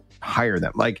 Just hire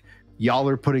them. Like, y'all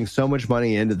are putting so much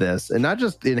money into this, and not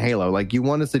just in Halo. Like, you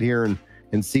want to sit here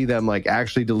and see them like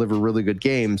actually deliver really good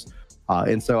games.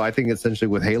 And so I think essentially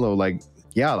with Halo, like,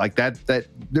 yeah, like that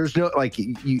there's no, like,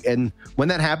 and when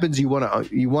that happens, you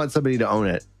want somebody to own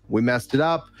it. We messed it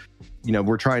up.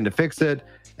 We're trying to fix it.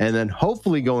 And then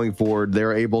hopefully going forward,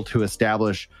 they're able to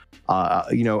establish,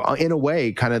 in a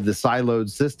way, kind of the siloed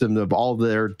system of all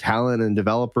their talent and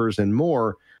developers and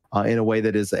more, in a way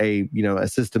that is a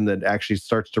system that actually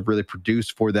starts to really produce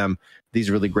for them these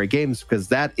really great games, because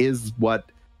that is what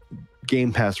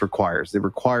Game Pass requires. It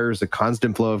requires a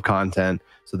constant flow of content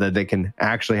so that they can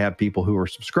actually have people who are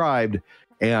subscribed.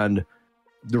 And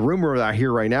the rumor that I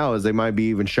hear right now is they might be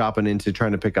even shopping into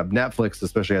trying to pick up Netflix,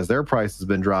 especially as their price has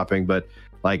been dropping. But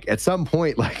like at some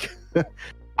point, like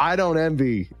I don't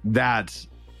envy that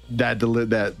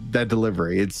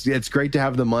delivery. It's great to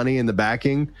have the money and the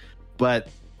backing, but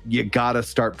you got to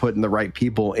start putting the right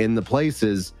people in the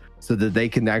places so that they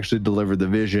can actually deliver the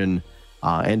vision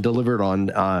and deliver it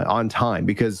on time.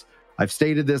 Because I've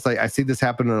stated this, I see this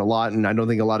happening a lot, and I don't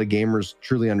think a lot of gamers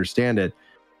truly understand it.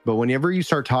 But whenever you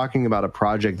start talking about a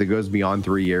project that goes beyond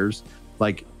 3 years,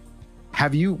 like,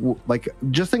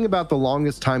 just think about the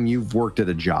longest time you've worked at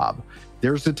a job.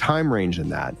 There's a time range in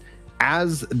that.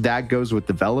 As that goes with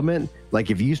development,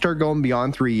 like if you start going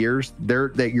beyond 3 years, your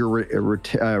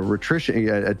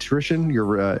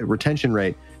retention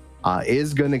rate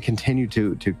is going to continue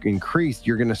to increase.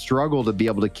 You're going to struggle to be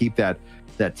able to keep that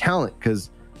talent,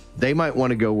 because they might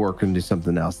want to go work and do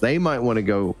something else. They might want to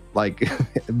go like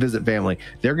visit family.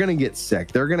 They're going to get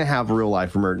sick. They're going to have real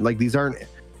life emergencies. Like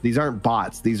these aren't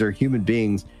bots. These are human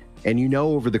beings. And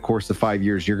over the course of 5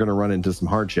 years, you're going to run into some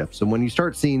hardships. So when you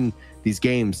start seeing these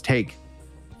games take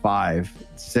 5,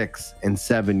 6, and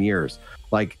 7 years,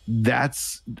 like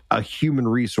that's a human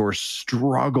resource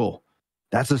struggle.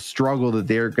 That's a struggle that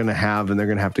they're going to have and they're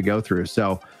going to have to go through.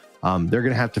 So they're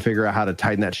going to have to figure out how to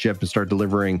tighten that ship and start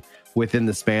delivering within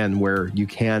the span where you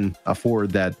can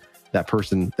afford that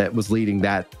person that was leading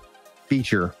that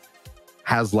feature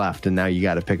has left, and now you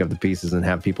got to pick up the pieces and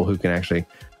have people who can actually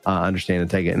understand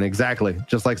and take it. And exactly,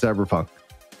 just like Cyberpunk,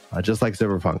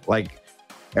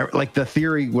 like the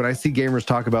theory, when I see gamers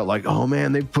talk about like, oh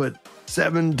man, they put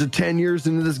 7 to 10 years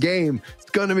into this game, it's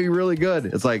going to be really good.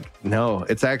 It's like, no,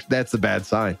 it's actually, that's a bad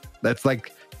sign. That's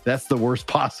the worst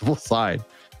possible sign.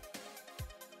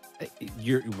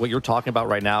 What you're talking about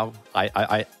right now, I'm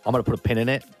going to put a pin in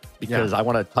it, because I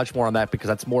want to touch more on that, because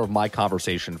that's more of my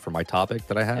conversation for my topic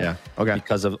that I have. Yeah. Okay.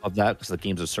 Because of that, because of the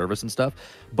games of service and stuff.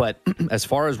 But as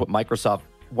far as what Microsoft,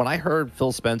 when I heard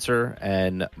Phil Spencer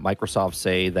and Microsoft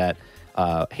say that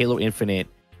Halo Infinite,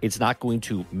 it's not going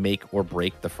to make or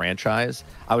break the franchise,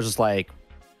 I was just like,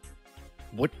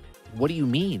 what do you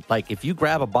mean? Like, if you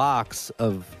grab a box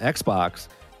of Xbox,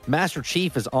 Master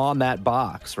Chief is on that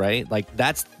box, right? Like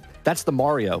that's the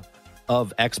Mario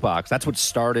of Xbox. That's what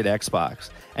started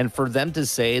Xbox. And for them to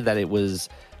say that it was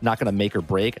not going to make or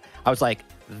break, I was like,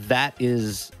 that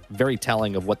is very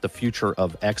telling of what the future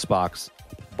of Xbox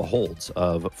beholds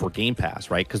for Game Pass,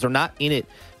 right? Because they're not in it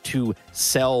to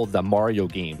sell the Mario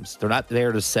games. They're not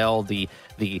there to sell the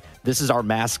this is our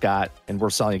mascot and we're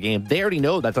selling a game. They already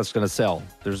know that that's going to sell.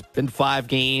 There's been 5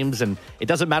 games, and it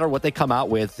doesn't matter what they come out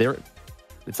with.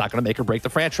 It's not going to make or break the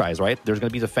franchise, right? There's going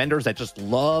to be defenders that just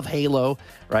love Halo,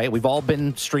 right? We've all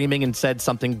been streaming and said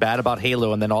something bad about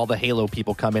Halo, and then all the Halo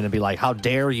people come in and be like, how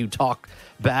dare you talk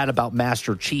bad about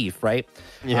Master Chief, right?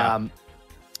 Yeah.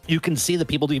 You can see the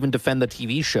people to even defend the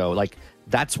TV show. Like,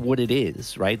 that's what it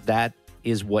is, right? That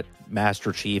is what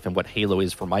Master Chief and what Halo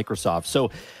is for Microsoft.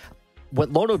 So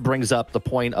what Lono brings up, the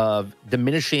point of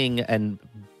diminishing and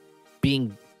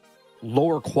being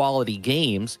lower quality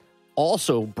games,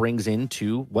 also brings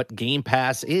into what Game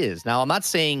Pass is. Now, I'm not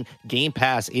saying Game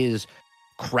Pass is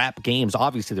crap games.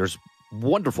 Obviously, there's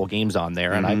wonderful games on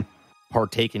there, and I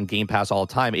partake in Game Pass all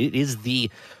the time. It is the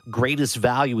greatest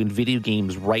value in video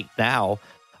games right now,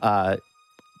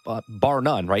 bar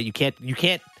none, right? You can't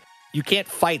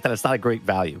fight that it's not a great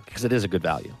value, because it is a good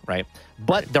value, right?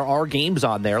 But there are games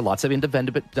on there, lots of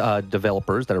independent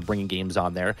developers that are bringing games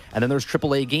on there. And then there's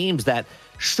AAA games that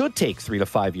should take 3 to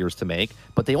 5 years to make,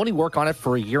 but they only work on it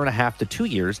for 1.5 to 2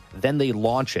 years. Then they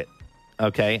launch it,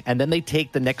 okay? And then they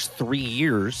take the next 3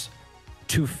 years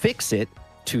to fix it,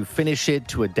 to finish it,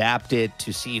 to adapt it,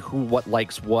 to see who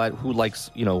likes,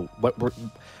 you know,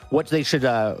 what they should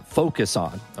focus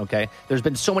on, okay? There's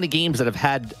been so many games that have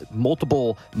had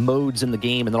multiple modes in the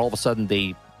game, and then all of a sudden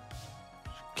they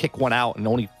kick one out and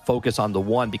only focus on the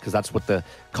one because that's what the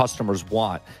customers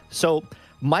want. So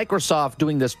Microsoft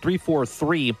doing this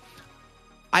 343,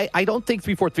 I don't think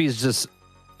 343 is just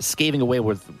scathing away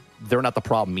with they're not the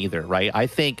problem either, right? I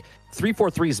think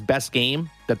 343's best game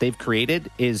that they've created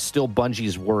is still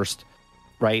Bungie's worst,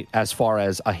 right, as far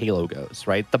as a Halo goes,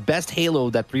 right? The best Halo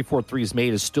that 343's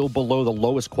made is still below the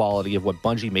lowest quality of what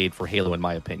Bungie made for Halo, in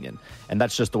my opinion. And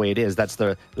that's just the way it is. That's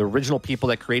the original people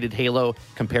that created Halo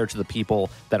compared to the people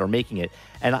that are making it.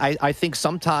 And I think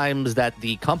sometimes that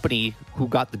the company who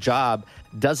got the job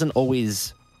doesn't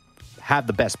always have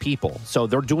the best people. So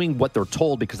they're doing what they're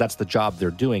told because that's the job they're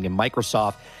doing. And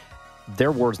Microsoft,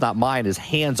 their words, not mine, is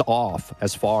hands off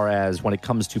as far as when it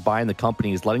comes to buying the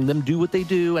companies, letting them do what they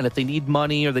do. And if they need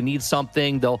money or they need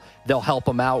something, they'll help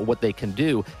them out what they can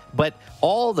do. But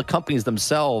all the companies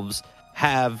themselves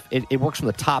have, it works from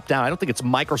the top down. I don't think it's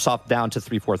Microsoft down to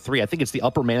 343. I think it's the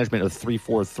upper management of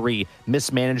 343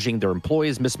 mismanaging their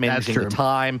employees, mismanaging the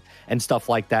time and stuff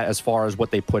like that as far as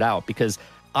what they put out. Because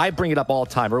I bring it up all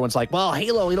the time. Everyone's like, well,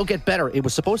 Halo, it'll get better. It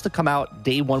was supposed to come out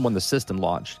day one when the system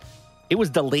launched. It was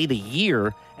delayed a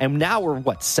year, and now we're,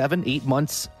 7-8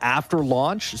 months after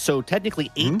launch? So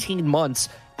technically 18 months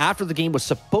after the game was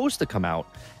supposed to come out,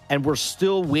 and we're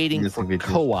still waiting for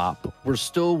co-op. We're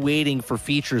still waiting for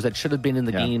features that should have been in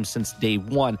the game since day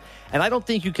one. And I don't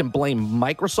think you can blame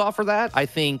Microsoft for that. I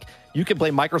think you can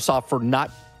blame Microsoft for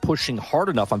not pushing hard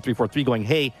enough on 343, going,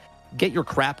 hey, get your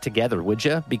crap together, would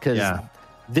you? Because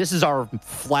this is our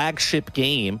flagship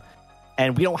game,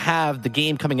 and we don't have the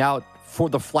game coming out for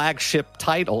the flagship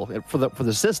title for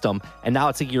the system, and now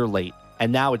it's a year late, and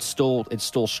now it's still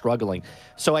struggling.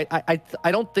 So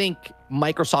I don't think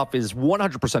Microsoft is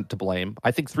 100% to blame.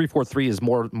 I think 343 is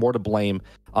more to blame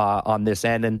on this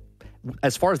end. And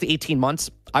as far as the 18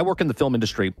 months, I worked in the film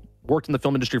industry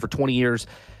for 20 years.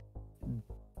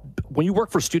 When you work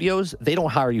for studios, they don't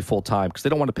hire you full time because they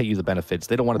don't want to pay you the benefits.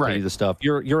 They don't want to pay you the stuff.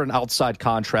 You're an outside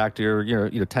contractor. You're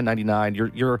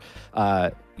 1099.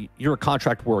 You're a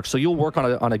contract work. So you'll work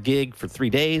on a gig for 3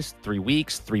 days, 3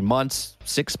 weeks, 3 months,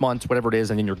 6 months, whatever it is,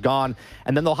 and then you're gone.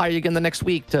 And then they'll hire you again the next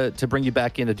week to bring you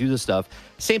back in to do the stuff.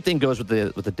 Same thing goes with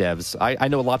the devs. I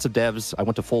know lots of devs. I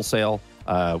went to Full Sail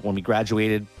when we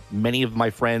graduated. Many of my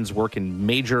friends work in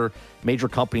major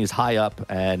companies high up,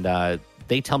 and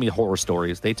they tell me horror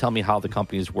stories. They tell me how the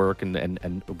companies work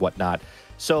and whatnot.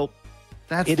 So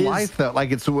that's life, though.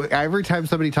 Like, it's every time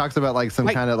somebody talks about like some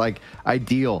kind of like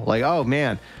ideal, like, oh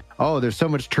man, there's so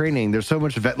much training, there's so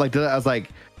much like, I was like,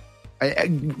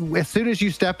 as soon as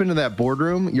you step into that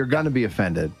boardroom, you're gonna be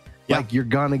offended. Like, you're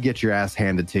gonna get your ass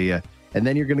handed to you, and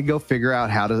then you're gonna go figure out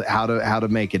how to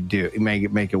make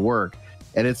it work.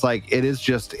 And it's like, it is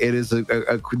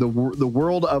the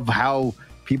world of how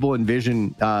people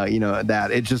envision, that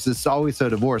it's always so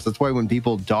divorced. That's why when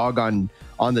people dog on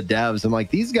the devs, I'm like,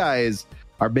 these guys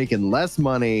are making less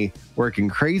money, working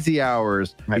crazy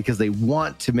hours because they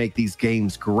want to make these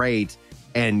games great,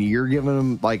 and you're giving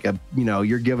them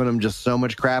you're giving them just so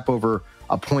much crap over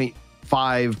a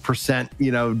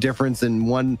 0.5%, difference in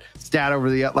one stat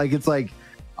over the other. Like, it's like,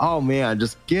 oh man,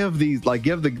 just give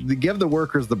the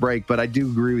workers the break. But I do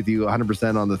agree with you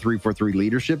 100% on the 343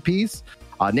 leadership piece.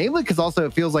 Namely, because also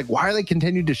it feels like, why are they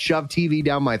continuing to shove TV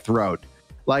down my throat?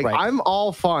 Like, I'm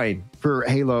all fine for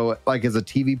Halo, like, as a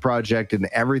TV project and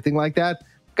everything like that.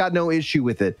 Got no issue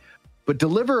with it. But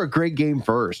deliver a great game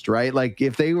first, right? Like,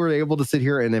 if they were able to sit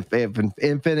here and if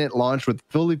Infinite launched with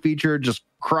fully featured, just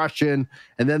crushing,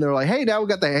 and then they're like, hey, now we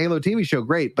got the Halo TV show,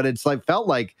 great. But it's like, felt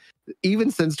like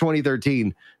even since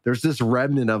 2013, there's this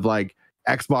remnant of like,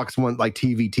 Xbox One, like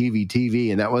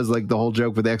TV, and that was like the whole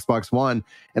joke with the Xbox One.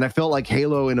 And I felt like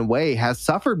Halo, in a way, has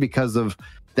suffered because of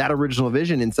that original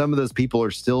vision. And some of those people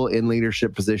are still in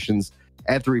leadership positions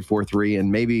at 343,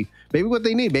 and maybe what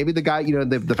they need, maybe the guy,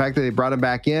 the fact that they brought him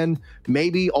back in,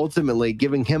 maybe ultimately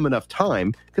giving him enough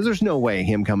time, because there's no way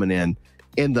him coming in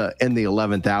the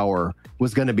 11th hour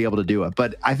was going to be able to do it.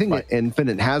 But I think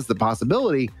Infinite has the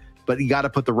possibility, but you got to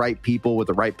put the right people with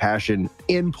the right passion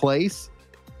in place,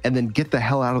 and then get the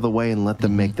hell out of the way and let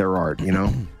them make their art,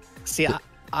 See,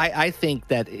 I think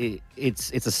that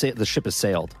the ship has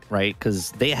sailed, right? Because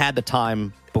they had the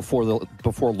time before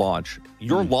launch.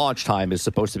 Your launch time is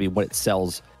supposed to be when it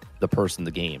sells the person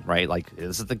the game, right? Like,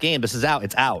 this is the game, this is out,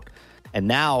 it's out. And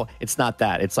now it's not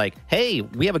that. It's like, hey,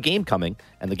 we have a game coming,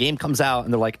 and the game comes out,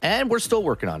 and they're like, and we're still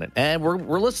working on it, and we're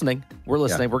listening. We're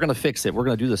listening. Yeah. We're going to fix it. We're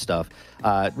going to do this stuff.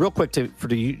 Real quick, for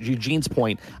Eugene's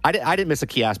point, I didn't miss a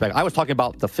key aspect. I was talking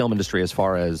about the film industry as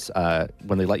far as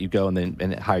when they let you go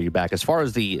and hire you back. As far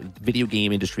as the video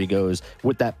game industry goes,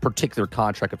 with that particular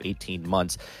contract of 18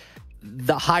 months,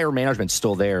 the higher management's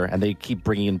still there, and they keep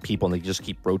bringing in people, and they just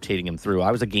keep rotating them through.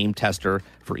 I was a game tester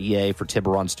for EA, for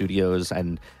Tiburon Studios,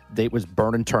 and it was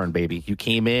burn and turn, baby. You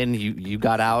came in, you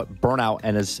got out, burnout.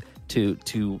 And as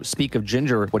to speak of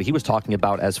Ginger, what he was talking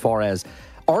about as far as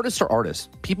artists are artists.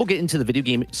 People get into the video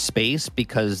game space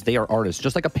because they are artists,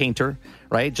 just like a painter,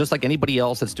 right? Just like anybody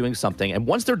else that's doing something. And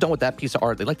once they're done with that piece of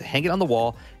art, they like to hang it on the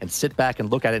wall and sit back and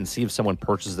look at it and see if someone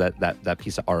purchases that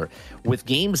piece of art. With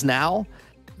games now,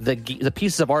 the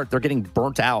pieces of art, they're getting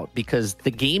burnt out because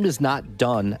the game is not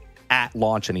done at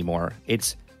launch anymore.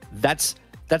 That's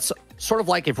sort of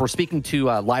like if we're speaking to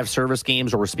live service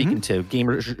games, or we're speaking to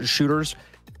gamer shooters.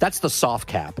 That's the soft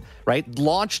cap, right?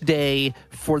 Launch day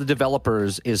for the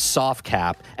developers is soft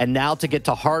cap, and now to get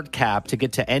to hard cap, to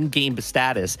get to end game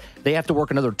status, they have to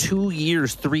work another 2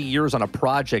 years, 3 years on a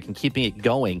project and keeping it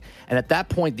going. And at that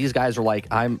point, these guys are like,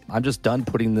 I'm just done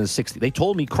putting the 60. They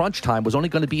told me crunch time was only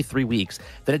going to be 3 weeks.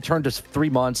 Then it turned to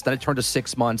 3 months. Then it turned to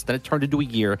 6 months. Then it turned into a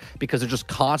year, because they're just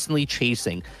constantly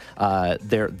chasing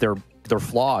their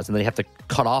flaws, and they have to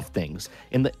cut off things.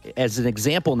 As an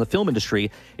example, in the film industry,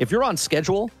 if you're on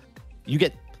schedule, you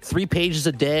get 3 pages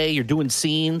a day, you're doing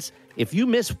scenes. If you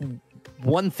miss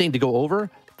one thing to go over,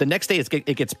 the next day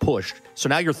it gets pushed. So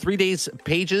now your 3 days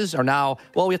pages are now,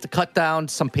 well, we have to cut down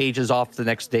some pages off the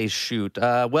next day's shoot.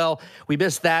 Well, we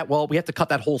missed that. Well, we have to cut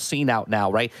that whole scene out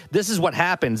now, right? This is what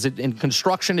happens in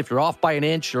construction. If you're off by an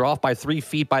inch, you're off by 3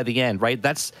 feet by the end, right?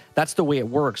 That's the way it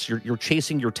works. You're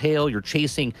chasing your tail. You're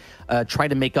chasing, trying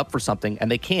to make up for something, and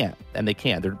they can't.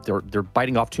 They're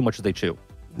biting off too much as they chew.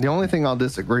 The only thing I'll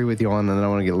disagree with you on, and I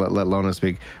want to let Lona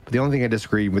speak, but the only thing I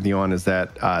disagree with you on is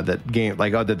that that game,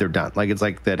 like, that they're done. Like, it's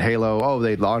like that Halo,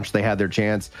 they launched, they had their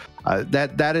chance.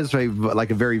 That is a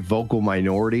very vocal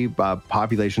minority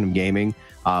population of gaming.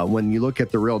 When you look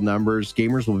at the real numbers,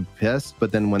 gamers will be pissed,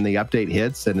 but then when the update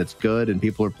hits and it's good and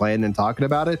people are playing and talking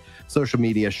about it, social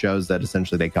media shows that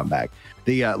essentially they come back.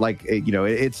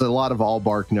 It's a lot of all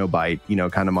bark, no bite, kind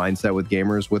of mindset with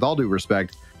gamers. With all due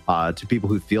respect, to people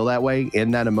who feel that way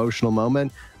in that emotional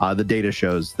moment, the data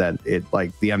shows that the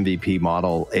MVP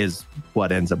model is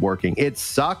what ends up working. It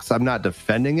sucks. I'm not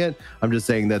defending it. I'm just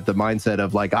saying that the mindset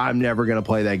of I'm never going to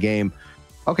play that game.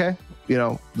 Okay.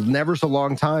 Never's a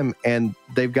long time, and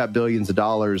they've got billions of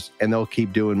dollars, and they'll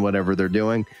keep doing whatever they're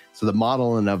doing. So the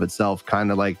model in of itself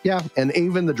kind of and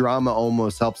even the drama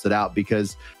almost helps it out,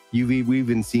 because we've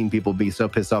even seen people be so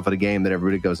pissed off at a game that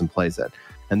everybody goes and plays it.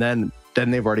 And then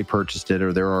they've already purchased it,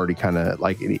 or they're already kind of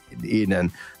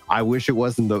and I wish it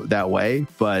wasn't that way.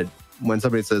 But when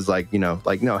somebody says no,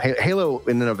 Halo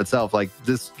in and of itself,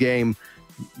 this game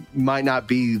might not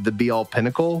be the be all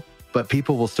pinnacle, but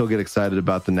people will still get excited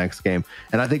about the next game.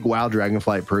 And I think WoW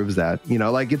Dragonflight proves that.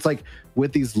 It's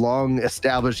with these long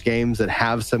established games that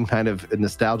have some kind of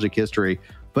nostalgic history.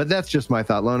 But that's just my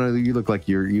thought. Lona, you look like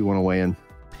you want to weigh in.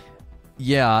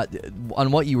 Yeah,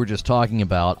 on what you were just talking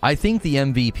about, I think the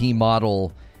MVP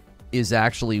model is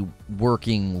actually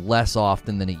working less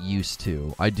often than it used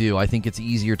to. I do. I think it's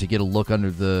easier to get a look under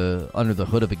the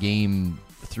hood of a game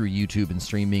through YouTube and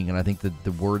streaming, and I think that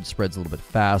the word spreads a little bit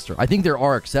faster. I think there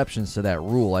are exceptions to that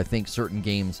rule. I think certain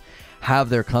games have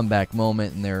their comeback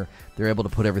moment, and they're able to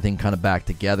put everything kind of back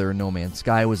together. No Man's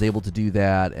Sky was able to do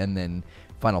that, and then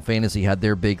Final Fantasy had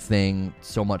their big thing,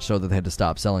 so much so that they had to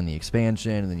stop selling the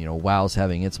expansion, and then WoW's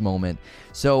having its moment.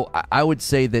 So I would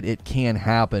say that it can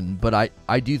happen, but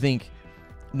I do think,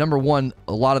 number one,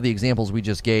 a lot of the examples we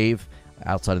just gave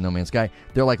outside of No Man's Sky,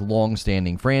 they're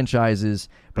long-standing franchises.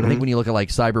 But I think when you look at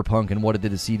Cyberpunk and what it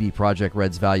did to CD Projekt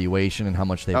Red's valuation and how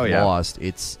much they've lost,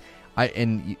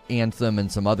 and Anthem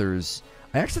and some others,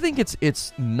 I actually think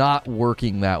it's not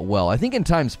working that well. I think in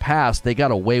times past they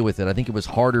got away with it. I think it was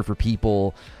harder for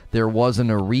people. There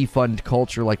wasn't a refund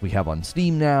culture like we have on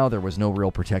Steam now. There was no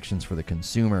real protections for the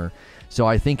consumer. So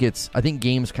I think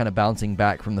games kind of bouncing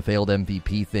back from the failed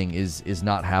MVP thing is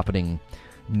not happening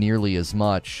nearly as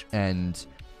much. And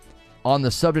on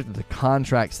the subject of the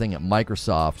contracts thing at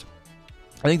Microsoft,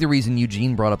 I think the reason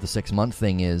Eugene brought up the 6-month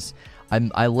thing is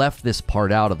I left this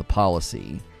part out of the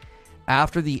policy.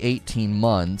 After the 18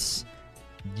 months,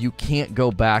 you can't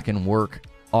go back and work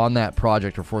on that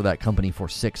project or for that company for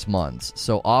 6 months.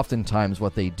 So oftentimes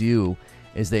what they do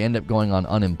is they end up going on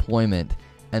unemployment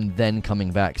and then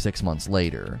coming back 6 months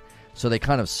later. So they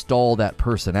kind of stall that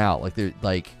person out.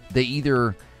 They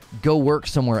either go work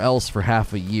somewhere else for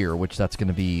half a year, which that's going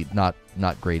to be not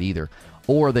great either,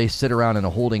 or they sit around in a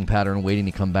holding pattern waiting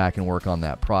to come back and work on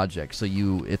that project. So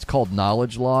it's called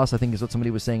knowledge loss, I think is what somebody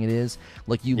was saying it is.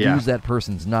 Like you lose that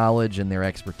person's knowledge and their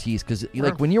expertise. Because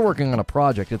like when you're working on a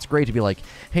project, it's great to be like,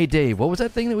 hey, Dave, what was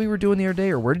that thing that we were doing the other day?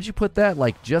 Or where did you put that?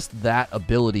 Like just that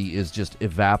ability is just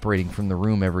evaporating from the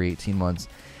room every 18 months.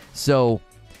 So,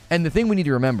 and the thing we need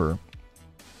to remember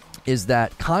is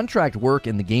that contract work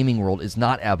in the gaming world is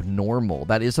not abnormal.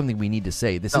 That is something we need to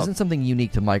say. This isn't something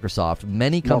unique to Microsoft.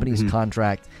 Many companies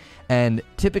contract, and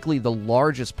typically the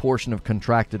largest portion of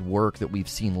contracted work that we've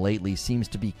seen lately seems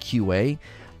to be QA,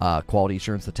 quality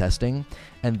assurance, the testing,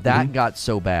 and that got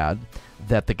so bad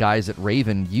that the guys at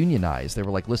Raven unionized. They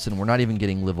were like, "Listen, we're not even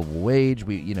getting livable wage.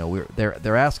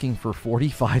 They're asking for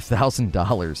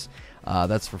 $45,000.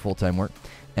 That's for full-time work."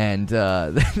 And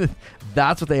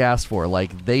that's what they asked for.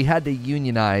 Like, they had to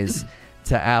unionize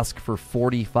to ask for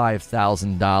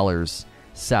 $45,000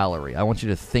 salary. I want you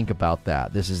to think about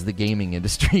that. This is the gaming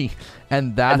industry,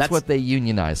 and that's what they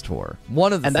unionized for.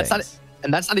 One of the things.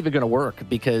 And that's not even going to work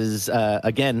because,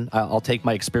 again, I'll take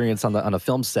my experience on a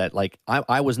film set. Like,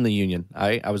 I was in the union.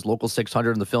 I was Local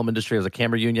 600 in the film industry. I was a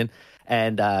camera union.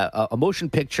 And a motion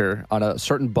picture on a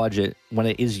certain budget, when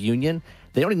it is union,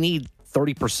 they only need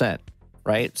 30%.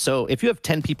 Right. So if you have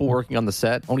 10 people working on the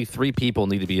set, only 3 people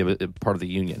need to be a part of the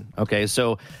union. OK,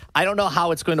 so I don't know how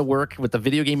it's going to work with the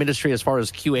video game industry as far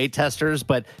as QA testers,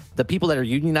 but the people that are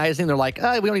unionizing, they're like,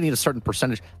 we only need a certain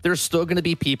percentage. There's still going to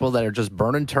be people that are just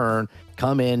burn and turn,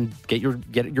 come in, get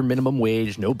your minimum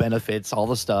wage, no benefits, all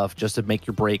the stuff just to make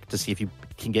your break to see if you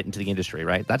can get into the industry.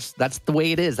 Right. That's the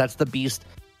way it is. That's the beast.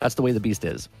 That's the way the beast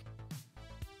is.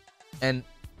 And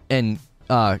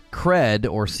Cred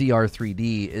or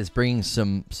CR3D is bringing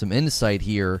some insight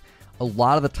here. A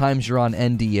lot of the times you're on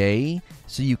NDA,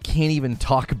 so you can't even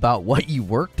talk about what you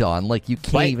worked on. Like you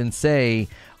can't even say,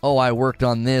 "Oh, I worked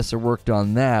on this or worked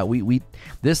on that."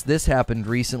 This happened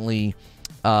recently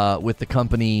with the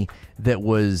company that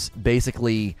was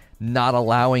basically not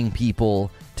allowing people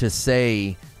to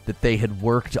say that they had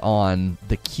worked on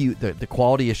the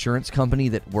quality assurance company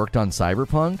that worked on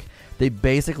Cyberpunk. They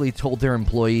basically told their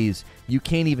employees, you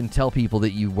can't even tell people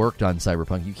that you worked on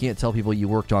Cyberpunk. You can't tell people you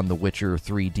worked on The Witcher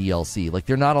 3 DLC. Like,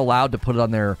 they're not allowed to put it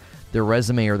on their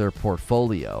resume or their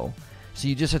portfolio. So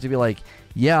you just have to be like,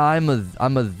 yeah, I'm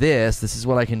a this is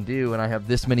what I can do, and I have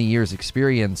this many years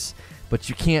experience. But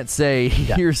you can't say,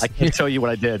 I can show you what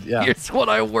I did. Yeah, here's what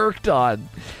I worked on.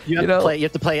 You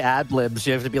have to play ad libs.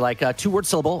 You have to be like 2-word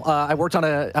syllable. I worked on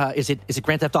is it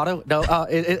Grand Theft Auto? No,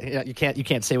 you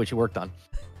can't say what you worked on.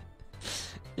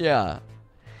 Yeah.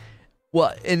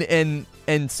 Well, and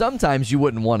sometimes you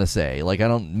wouldn't want to say, like,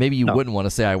 maybe you wouldn't want to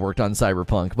say I worked on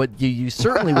Cyberpunk, but you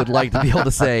certainly would like to be able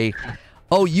to say,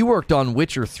 oh, you worked on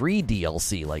Witcher 3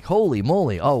 DLC. Like, holy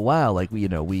moly. Oh, wow. Like, we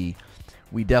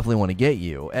definitely want to get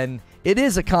you. And it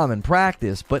is a common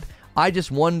practice, but I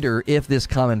just wonder if this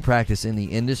common practice in the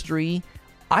industry,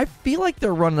 I feel like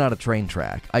they're running out of train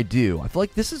track. I do. I feel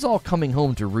like this is all coming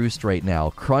home to roost right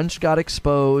now. Crunch got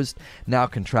exposed. Now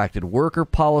contracted worker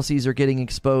policies are getting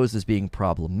exposed as being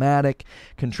problematic.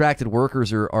 Contracted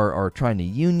workers are trying to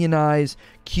unionize.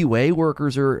 QA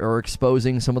workers are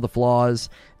exposing some of the flaws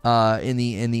in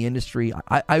the industry.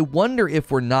 I wonder if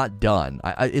we're not done.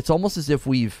 It's almost as if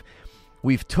we've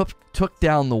took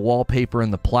down the wallpaper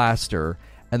and the plaster,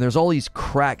 and there's all these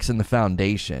cracks in the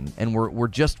foundation, and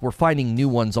we're finding new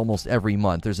ones almost every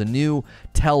month. There's a new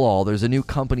tell-all. There's a new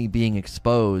company being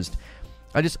exposed.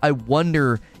 I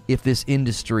wonder if this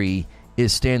industry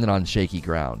is standing on shaky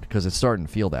ground, because it's starting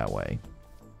to feel that way.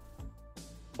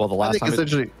 Well, the last time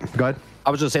go ahead. I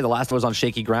was going to say the last was on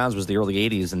shaky grounds was the early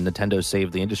 80s, and Nintendo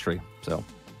saved the industry. So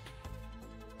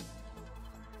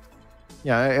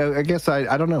Yeah, I guess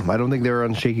I don't know. I don't think they're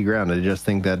on shaky ground. I just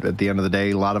think that at the end of the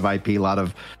day, a lot of IP, a lot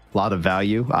of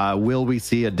value. Will we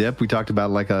see a dip? We talked about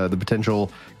like the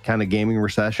potential kind of gaming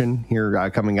recession here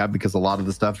coming up because a lot of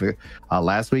the stuff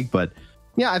last week. But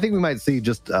yeah, I think we might see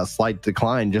just a slight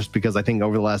decline just because I think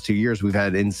over the last 2 years we've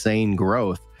had insane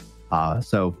growth.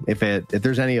 So if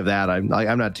there's any of that,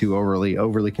 I'm not too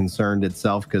overly concerned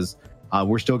itself because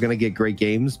we're still going to get great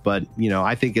games. But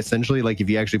I think essentially, like if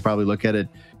you actually probably look at it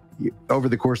over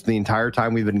the course of the entire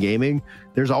time we've been gaming,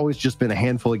 there's always just been a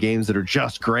handful of games that are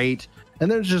just great,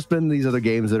 and there's just been these other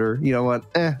games that are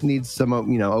needs some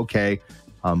okay.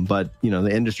 But the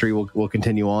industry will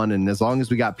continue on, and as long as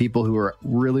we got people who are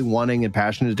really wanting and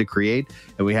passionate to create,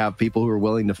 and we have people who are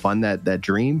willing to fund that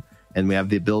dream, and we have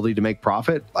the ability to make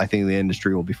profit, I think the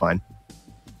industry will be fine.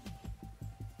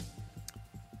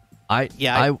 Go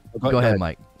ahead,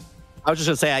 Mike. I was just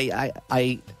gonna say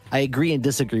I agree and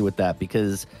disagree with that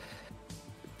because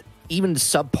even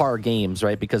subpar games,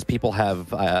 right? Because people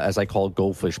have, as I call it,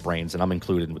 goldfish brains, and I'm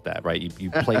included with that, right? You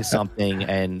play something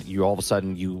and you all of a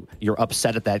sudden you're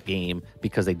upset at that game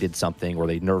because they did something or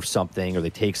they nerf something or they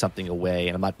take something away.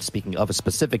 And I'm not speaking of a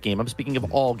specific game. I'm speaking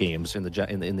of all games in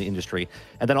the industry.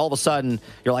 And then all of a sudden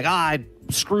you're like,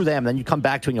 screw them. And then you come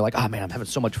back to it and you're like, man, I'm having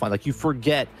so much fun. Like you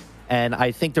forget. And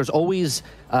I think there's always,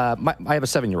 I have a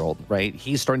 7-year-old, right?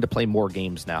 He's starting to play more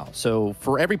games now. So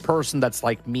for every person that's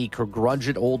like me,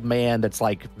 curmudgeon old man that's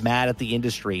like mad at the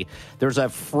industry, there's a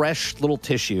fresh little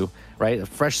tissue, right? A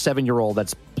fresh 7-year-old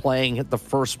that's playing the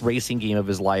first racing game of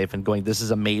his life and going, this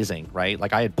is amazing, right?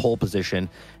 Like I had pole position,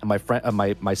 and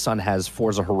my son has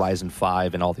Forza Horizon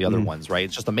 5 and all the other ones, right?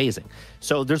 It's just amazing.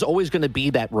 So there's always going to be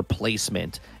that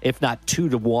replacement, if not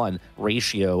 2-to-1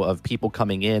 ratio of people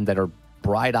coming in that are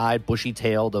bright-eyed,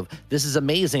 bushy-tailed of this is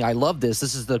amazing, I love this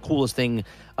is the coolest thing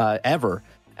ever.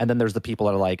 And then there's the people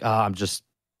that are like,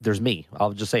 there's me,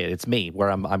 I'll just say it's me,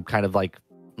 where I'm kind of like,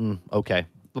 okay,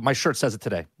 but my shirt says it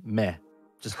today, meh,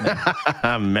 just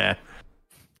meh. Meh.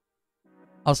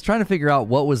 I was trying to figure out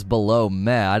what was below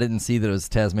meh. I didn't see that it was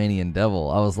Tasmanian Devil.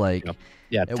 I was like,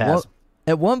 yeah, Taz.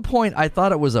 At one point, I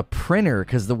thought it was a printer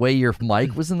because the way your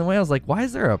mic was in the way. I was like, why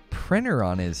is there a printer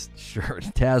on his shirt?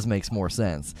 Taz makes more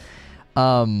sense.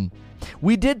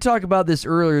 We did talk about this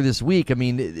earlier this week. I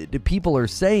mean, people are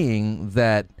saying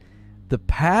that the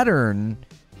pattern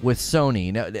with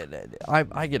Sony. Now,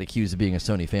 I get accused of being a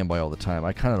Sony fanboy all the time.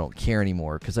 I kind of don't care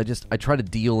anymore because I try to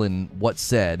deal in what's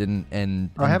said and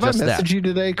have I messaged you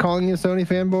today calling you a Sony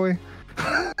fanboy?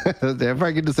 Have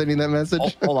I get to sending that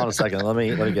message? Hold on a second. Let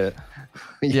me get it.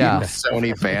 Yeah,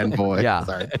 Sony fanboy. Yeah,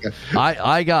 sorry.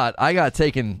 I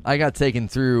got taken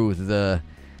through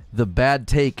the bad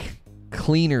take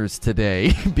cleaners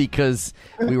today because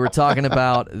we were talking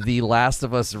about the Last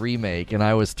of Us remake, and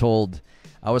I was told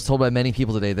by many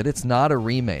people today that it's not a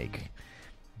remake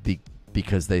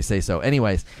because they say so.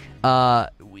 Anyways,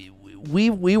 we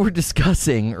were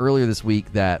discussing earlier this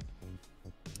week that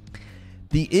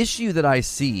the issue that I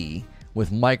see with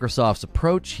Microsoft's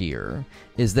approach here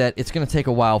is that it's going to take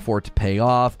a while for it to pay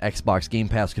off. Xbox Game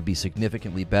Pass could be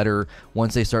significantly better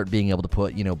once they start being able to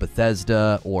put,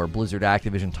 Bethesda or Blizzard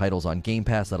Activision titles on Game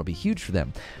Pass. That'll be huge for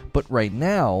them. But right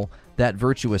now, that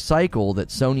virtuous cycle that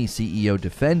Sony CEO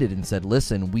defended and said,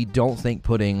 listen, we don't think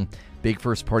putting big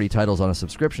first-party titles on a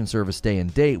subscription service day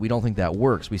and date, we don't think that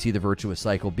works. We see the virtuous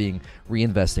cycle being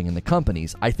reinvesting in the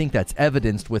companies. I think that's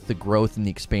evidenced with the growth and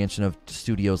the expansion of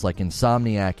studios like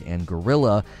Insomniac and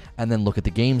Guerrilla, and then look at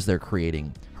the games they're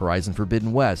creating. Horizon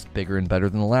Forbidden West, bigger and better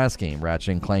than the last game.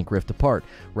 Ratchet & Clank Rift Apart.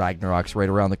 Ragnarok's right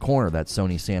around the corner. That's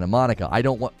Sony Santa Monica. I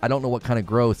don't know what kind of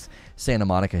growth Santa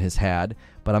Monica has had,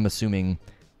 but I'm assuming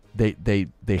they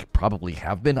probably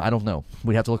have been. I don't know.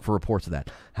 We'd have to look for reports of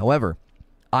that. However,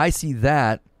 I see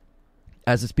that,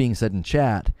 as it's being said in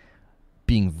chat,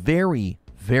 being very,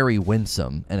 very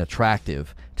winsome and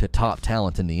attractive to top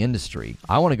talent in the industry.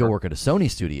 I want to go work at a Sony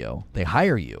studio. They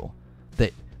hire you.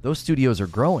 Those studios are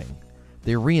growing.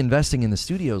 They're reinvesting in the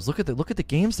studios. Look at the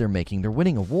games they're making. They're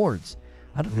winning awards.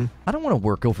 I don't want to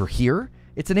work over here.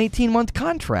 It's an 18-month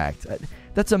contract.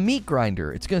 That's a meat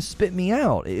grinder. It's going to spit me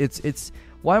out. It's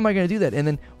why am I going to do that? And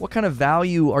then what kind of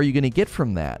value are you going to get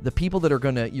from that? The people that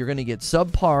you're going to get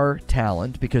subpar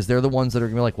talent because they're the ones that are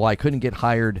going to be like, well, I couldn't get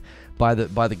hired by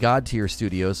the God tier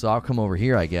studio, so I'll come over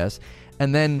here, I guess.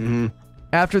 And then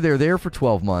after they're there for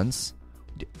 12 months,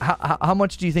 how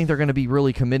much do you think they're going to be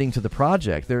really committing to the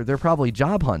project? They're probably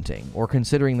job hunting or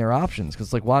considering their options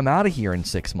because like, well, I'm out of here in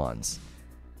 6 months.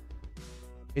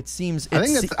 It seems. I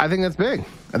think that's big.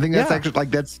 I think that's actually like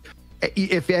that's.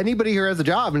 If anybody here has a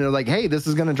job and they're like, hey, this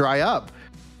is going to dry up,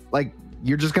 like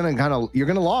you're just gonna you're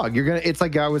gonna log. It's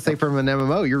like I would say from an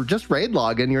MMO, you're just raid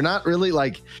logging. You're not really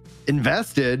like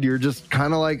invested. You're just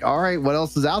kind of like, all right, what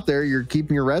else is out there? You're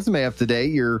keeping your resume up to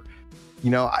date.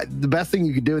 The best thing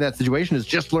you could do in that situation is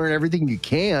just learn everything you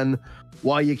can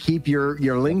while you keep your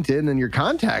LinkedIn and your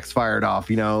contacts fired off.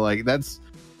 Like that's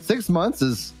 6 months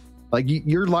is like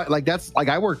you're like that's like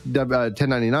I work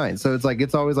 1099, so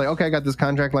it's always like, okay, I got this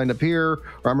contract lined up here,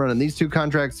 or I'm running these 2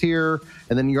 contracts here,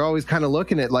 and then you're always kind of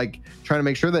looking at like trying to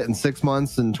make sure that in 6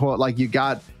 months and 12, like you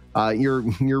got your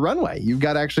runway, you've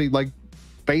got actually like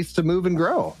space to move and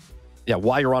grow. Yeah,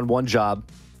 while you're on one job,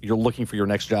 you're looking for your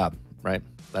next job, right?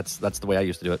 That's the way I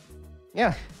used to do it.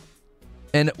 Yeah.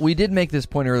 And we did make this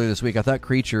point earlier this week. I thought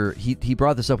Creature, he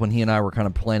brought this up when he and I were kind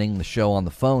of planning the show on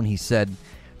the phone. He said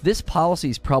this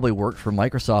policy's probably worked for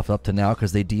Microsoft up to now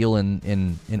because they deal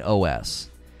in OS.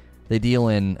 They deal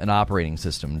in an operating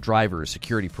system, drivers,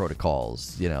 security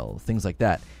protocols, things like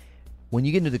that. When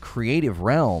you get into the creative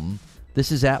realm, this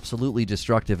is absolutely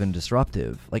destructive and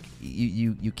disruptive. Like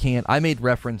you can't. I made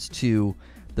reference to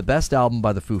the best album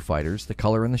by the Foo Fighters, The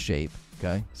Color and the Shape.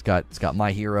 Okay, it's got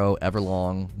My Hero,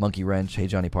 Everlong, Monkey Wrench, Hey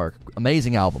Johnny Park,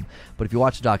 amazing album. But if you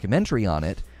watch a documentary on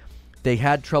it, they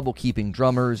had trouble keeping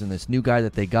drummers, and this new guy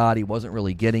that they got, he wasn't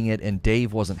really getting it, and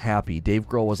Dave wasn't happy. Dave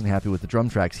Grohl wasn't happy with the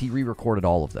drum tracks. He re-recorded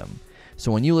all of them.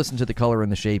 So when you listen to The Color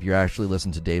and the Shape, you actually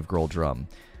listen to Dave Grohl drum,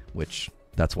 which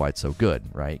that's why it's so good,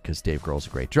 right? Because Dave Grohl's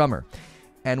a great drummer.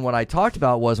 And what I talked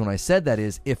about was when I said that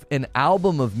is if an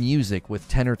album of music with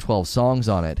 10 or 12 songs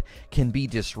on it can be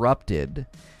disrupted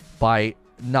by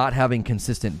not having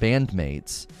consistent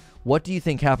bandmates, what do you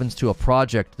think happens to a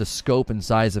project the scope and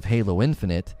size of Halo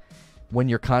Infinite when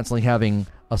you're constantly having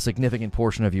a significant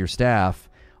portion of your staff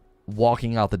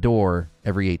walking out the door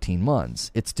every 18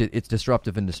 months? It's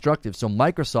disruptive and destructive. So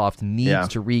Microsoft needs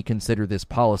to reconsider this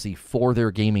policy for their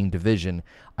gaming division.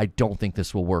 I don't think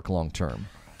this will work long term.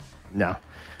 No.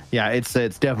 Yeah, it's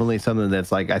definitely something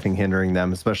that's like I think hindering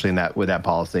them, especially with that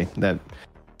policy. And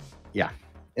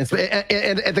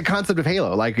the concept of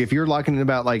Halo, like if you're talking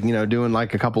about like doing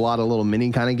like a lot of little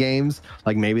mini kind of games,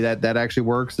 like maybe that actually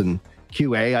works, and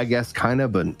QA I guess kind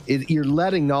of, but you're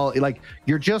letting knowledge, like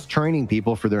you're just training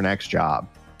people for their next job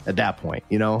at that point.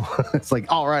 It's like,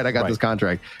 all right, I got this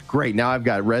contract, great, now I've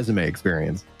got resume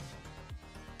experience.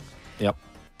 Yep.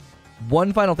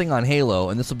 One final thing on Halo,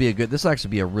 and this will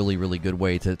actually be a really, really good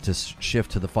way to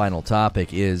shift to the final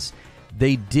topic, is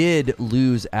they did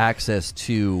lose access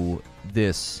to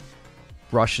this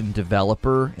Russian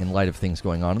developer in light of things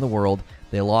going on in the world.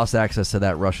 They lost access to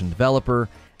that Russian developer,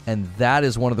 and that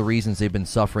is one of the reasons they've been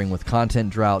suffering with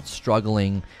content drought,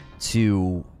 struggling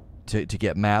to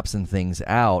get maps and things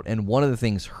out. And one of the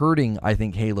things hurting, I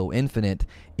think, Halo Infinite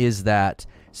is that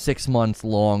 6-month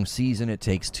long season. It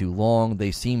takes too long.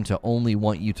 They seem to only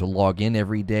want you to log in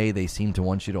every day. They seem to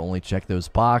want you to only check those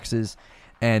boxes.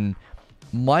 And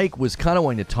Mike was kind of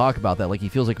wanting to talk about that. Like, he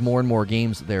feels like more and more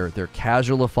games, they're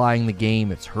casualifying the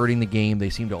game. It's hurting the game. They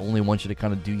seem to only want you to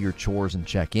kind of do your chores and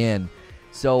check in.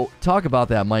 So talk about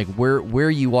that, Mike, where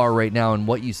you are right now and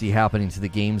what you see happening to the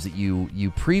games that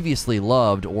you previously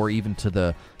loved, or even to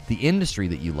the industry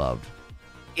that you loved.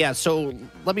 Yeah, so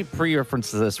let me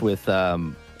pre-reference this with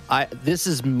this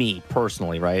is me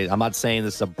personally, right? I'm not saying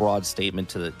this is a broad statement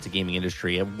to gaming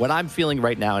industry. And what I'm feeling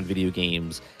right now in video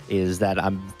games is that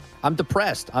I'm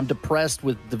depressed. I'm depressed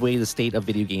with the way the state of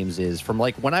video games is. From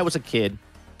like when I was a kid,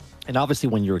 and obviously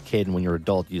when you're a kid and when you're an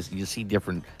adult, you see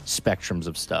different spectrums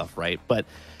of stuff, right? But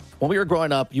when we were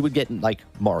growing up, you would get like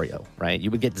Mario, right?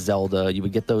 You would get Zelda, you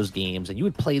would get those games, and you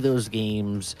would play those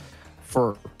games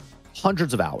for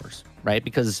hundreds of hours, right?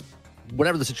 Because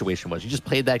whatever the situation was, you just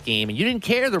played that game and you didn't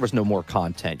care there was no more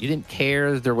content. You didn't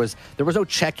care there was no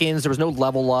check-ins, there was no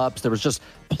level ups, there was just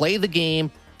play the game,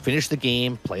 finish the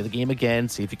game, play the game again,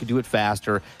 see if you could do it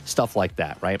faster, stuff like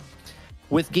that, right?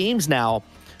 With games now,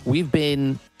 we've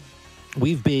been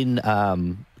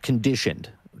conditioned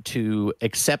to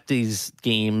accept these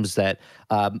games that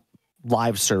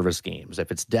live service games.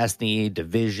 If it's Destiny,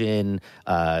 Division,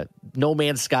 No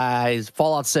Man's Skies,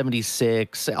 Fallout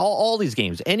 76, all these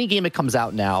games, any game that comes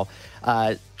out now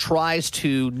tries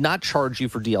to not charge you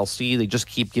for DLC. They just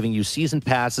keep giving you season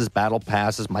passes, battle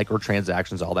passes,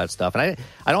 microtransactions, all that stuff. And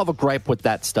I don't have a gripe with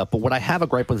that stuff, but what I have a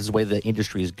gripe with is the way the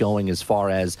industry is going, as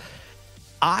far as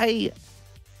I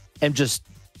am just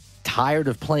tired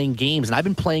of playing games. And I've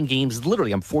been playing games,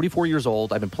 literally, I'm 44 years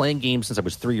old. I've been playing games since I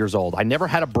was 3 years old. I never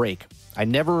had a break. I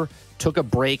never took a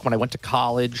break when I went to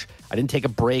college. I didn't take a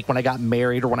break when I got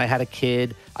married or when I had a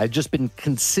kid. I've just been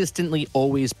consistently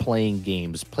always playing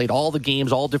games. Played all the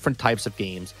games, all different types of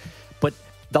games. But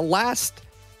the last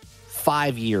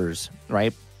 5 years,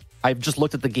 right, I've just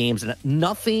looked at the games and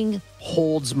nothing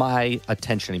holds my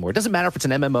attention anymore. It doesn't matter if it's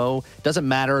an MMO. It doesn't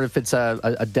matter if it's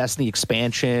a Destiny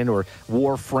expansion or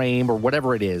Warframe or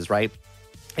whatever it is, right?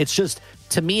 It's just,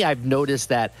 to me, I've noticed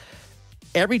that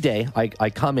every day I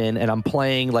come in and I'm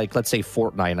playing, like, let's say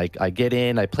Fortnite. I get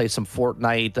in, I play some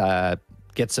Fortnite,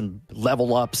 get some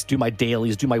level ups, do my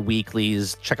dailies, do my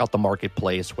weeklies, check out the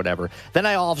marketplace, whatever. Then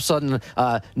I all of a sudden,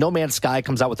 No Man's Sky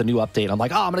comes out with a new update. I'm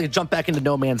like, I'm going to jump back into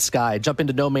No Man's Sky. Jump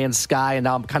into No Man's Sky, and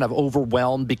now I'm kind of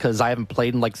overwhelmed because I haven't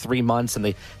played in like 3 months, and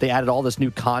they added all this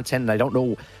new content, and I don't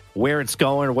know where it's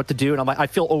going or what to do. And I'm like, I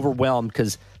feel overwhelmed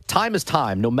because time is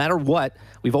time. No matter what,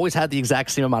 we've always had the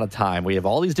exact same amount of time. We have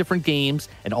all these different games,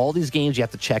 and all these games you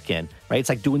have to check in, right? It's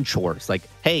like doing chores. Like,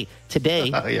 hey, today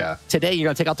you're going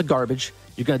to take out the garbage.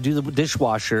 You're going to do the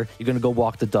dishwasher. You're going to go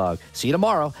walk the dog. See you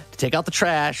tomorrow to take out the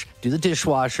trash, do the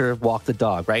dishwasher, walk the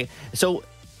dog, right? So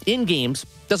in games,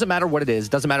 doesn't matter what it is.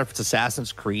 Doesn't matter if it's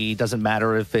Assassin's Creed. Doesn't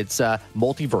matter if it's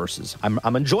multiverses.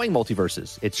 I'm enjoying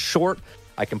multiverses. It's short.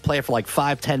 I can play it for like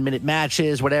 5-10 minute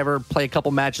matches, whatever, play a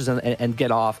couple matches and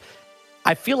get off.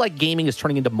 I feel like gaming is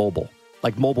turning into mobile,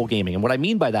 like mobile gaming. And what I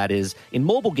mean by that is, in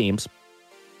mobile games,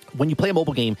 when you play a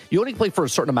mobile game, you only play for a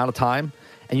certain amount of time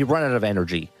and you run out of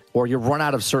energy, or you run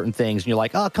out of certain things and you're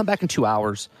like, come back in 2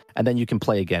 hours, and then you can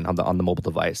play again on the mobile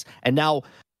device. And now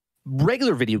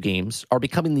regular video games are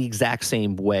becoming the exact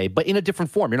same way, but in a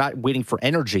different form. You're not waiting for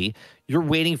energy. You're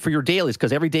waiting for your dailies,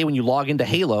 because every day when you log into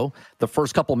Halo, the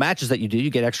first couple matches that you do, you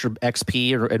get extra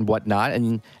XP and whatnot,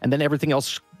 and then everything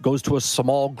else goes to a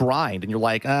small grind, and you're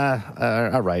like,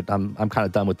 all right, I'm kind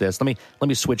of done with this. Let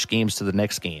me switch games to the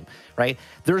next game, right?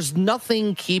 There's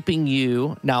nothing keeping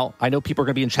you. Now, I know people are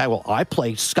going to be in chat, well, I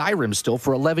play Skyrim still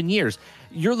for 11 years.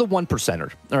 You're the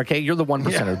 1%er, okay? You're the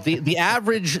 1%er. Yeah.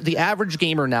 The average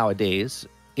gamer nowadays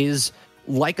is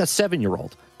like a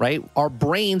 7-year-old, right? Our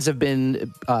brains have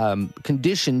been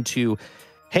conditioned to,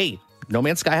 hey, No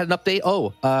Man's Sky had an update.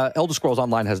 Elder Scrolls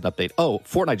Online has an update.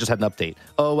 Fortnite just had an update.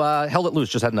 Hell Let Loose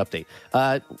just had an update.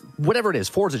 Whatever it is,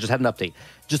 Forza just had an update.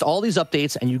 Just all these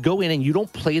updates, and you go in and you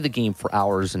don't play the game for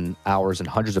hours and hours and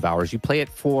hundreds of hours. You play it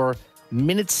for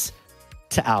minutes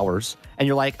to hours, and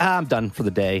you're like, I'm done for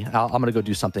the day. I'm going to go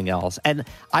do something else. And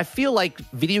I feel like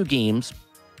video games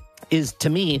is, to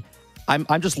me,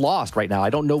 I'm just lost right now. I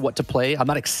don't know what to play. I'm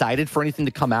not excited for anything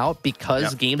to come out,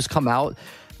 because games come out,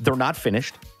 they're not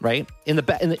finished, right? In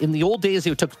the old days,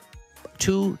 it took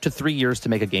 2 to 3 years to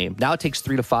make a game. Now it takes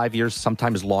 3 to 5 years,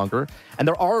 sometimes longer. And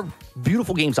there are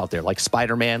beautiful games out there, like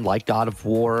Spider-Man, like God of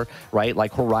War, right?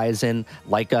 Like Horizon,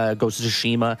 like Ghost of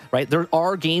Tsushima, right? There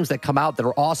are games that come out that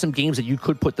are awesome games that you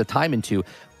could put the time into.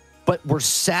 But we're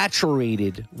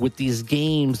saturated with these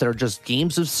games that are just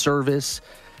games of service.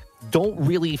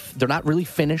 They're not really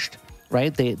finished,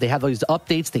 right? They have these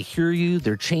updates. They hear you.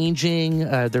 They're changing.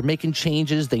 They're making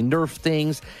changes. They nerf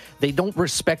things. They don't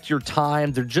respect your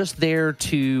time. They're just there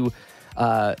to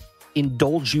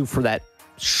indulge you for that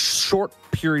short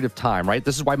period of time, right?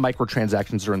 This is why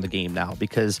microtransactions are in the game now,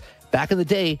 because back in the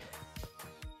day,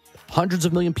 hundreds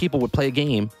of million people would play a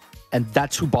game, and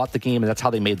that's who bought the game, and that's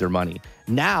how they made their money.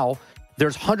 Now,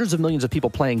 there's hundreds of millions of people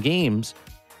playing games,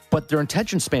 but their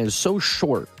attention span is so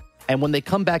short. And when they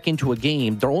come back into a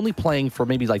game, they're only playing for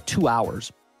maybe like 2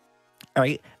 hours,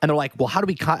 right? And they're like, well, how do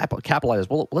we capitalize?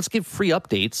 Well, let's give free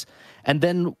updates, and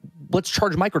then let's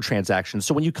charge microtransactions.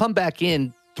 So when you come back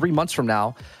in 3 months from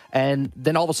now, and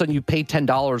then all of a sudden you pay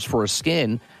 $10 for a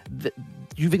skin,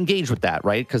 you've engaged with that,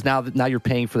 right? Because now you're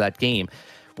paying for that game.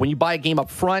 When you buy a game up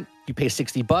front, you pay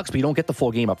 $60, but you don't get the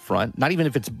full game up front. Not even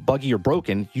if it's buggy or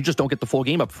broken, you just don't get the full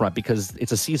game up front, because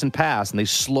it's a season pass, and they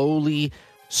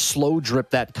slow drip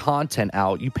that content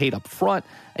out. You paid up front,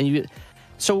 and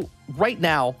so right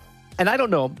now, and I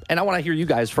don't know, and I want to hear you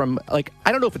guys from, like,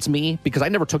 I don't know if it's me, because I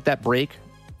never took that break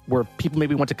where people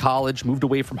maybe went to college, moved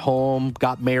away from home,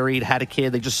 got married, had a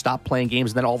kid, they just stopped playing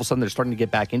games, and then all of a sudden they're starting to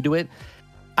get back into it.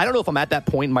 I don't know if I'm at that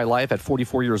point in my life at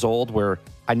 44 years old where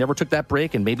I never took that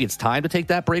break, and maybe it's time to take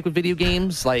that break with video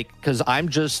games, like, because I'm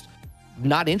just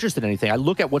not interested in anything. I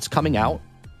look at what's coming out,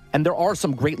 and there are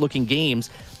some great-looking games,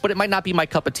 but it might not be my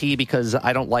cup of tea because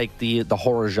I don't like the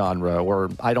horror genre, or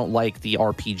I don't like the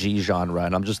RPG genre,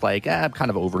 and I'm just like, I'm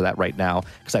kind of over that right now,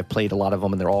 because I've played a lot of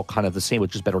them, and they're all kind of the same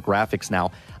with just better graphics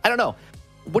now. I don't know.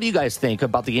 What do you guys think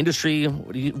about the industry?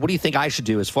 What do you think I should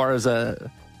do as far as a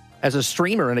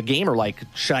streamer and a gamer? Like,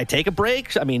 should I take a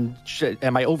break? I mean,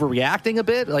 am I overreacting a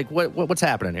bit? Like, what's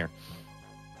happening here?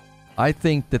 I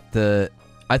think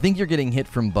you're getting hit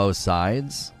from both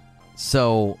sides.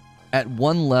 So at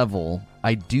one level,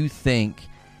 I do think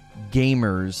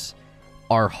gamers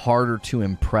are harder to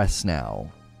impress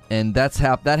now And that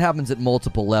happens at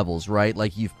multiple levels, right?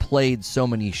 Like you've played so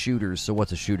many shooters, so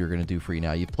what's a shooter going to do for you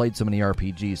now? You've played so many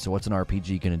RPGs, so what's an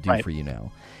RPG going to do for you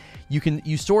now?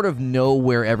 You sort of know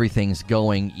where everything's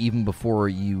going even before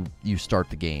you start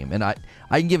the game. And I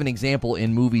can give an example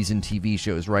in movies and TV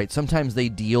shows, right? Sometimes they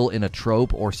deal in a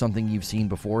trope or something you've seen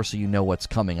before, so you know what's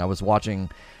coming. I was watching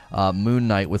Moon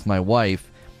Knight with my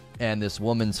wife, and this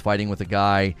woman's fighting with a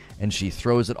guy, and she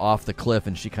throws it off the cliff,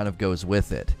 and she kind of goes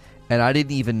with it. And I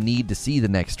didn't even need to see the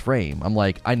next frame. I'm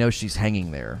like, I know she's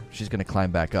hanging there. She's going to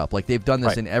climb back up. Like, they've done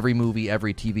this in every movie,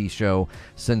 every TV show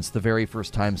since the very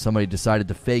first time somebody decided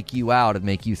to fake you out and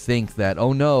make you think that,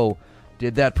 oh no,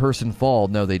 did that person fall?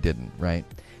 No, they didn't, right?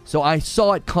 So I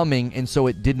saw it coming, and so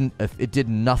it did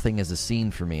nothing as a scene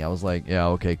for me. I was like, yeah,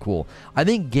 okay, cool. I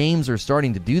think games are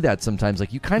starting to do that sometimes.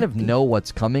 Like, you kind of know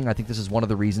what's coming. I think this is one of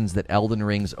the reasons that Elden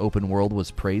Ring's open world was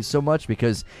praised so much,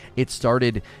 because it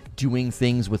started doing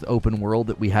things with open world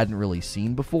that we hadn't really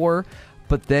seen before.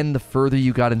 But then the further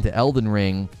you got into Elden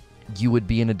Ring, you would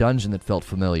be in a dungeon that felt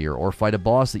familiar, or fight a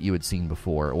boss that you had seen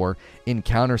before, or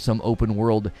encounter some open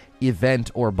world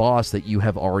event or boss that you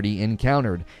have already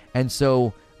encountered. And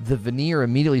so the veneer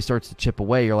immediately starts to chip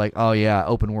away. You're like, oh yeah,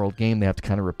 open world game. They have to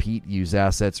kind of repeat, use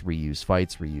assets, reuse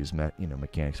fights, reuse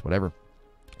mechanics, whatever.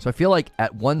 So I feel like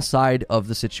at one side of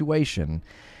the situation,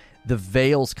 the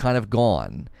veil's kind of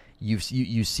gone. You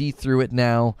see through it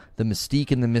now. The mystique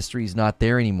and the mystery is not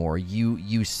there anymore.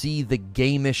 You see the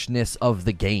gamishness of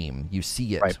the game. You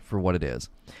see it for what it is.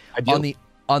 On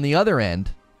the other end,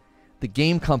 the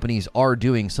game companies are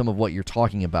doing some of what you're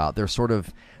talking about. They're sort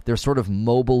of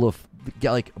mobile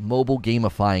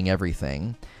gamifying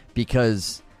everything,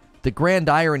 because the grand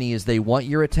irony is they want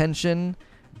your attention,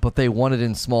 but they want it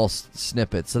in small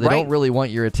snippets, so they don't really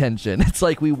want your attention. It's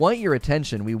like, we want your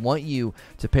attention, we want you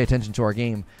to pay attention to our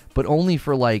game, but only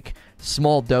for like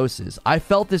small doses. I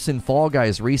felt this in Fall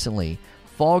Guys recently.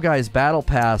 Fall Guys Battle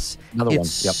Pass,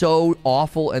 so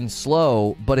awful and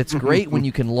slow, but it's great when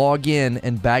you can log in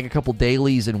and bag a couple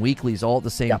dailies and weeklies all at the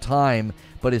same time.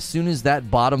 But as soon as that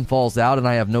bottom falls out and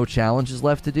I have no challenges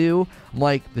left to do, I'm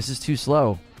like, this is too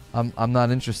slow. I'm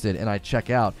not interested, and I check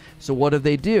out. So what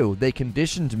do? They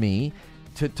conditioned me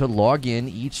to log in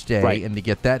each day and to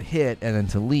get that hit and then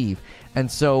to leave. And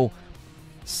so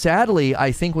sadly,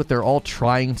 I think what they're all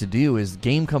trying to do is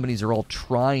game companies are all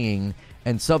trying,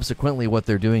 and subsequently what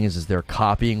they're doing is they're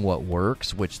copying what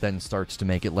works, which then starts to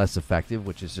make it less effective,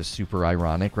 which is just super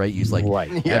ironic, right? He's like,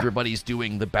 everybody's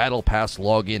doing the Battle Pass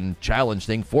login challenge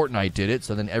thing. Fortnite did it,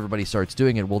 so then everybody starts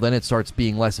doing it. Well, then it starts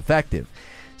being less effective.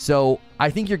 So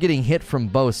I think you're getting hit from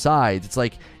both sides. It's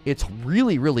like, it's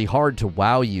really, really hard to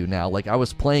wow you now. Like, I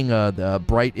was playing the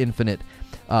Bright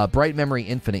Memory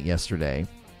Infinite yesterday,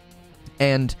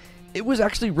 and it was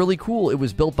actually really cool. It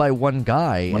was built by one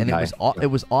guy,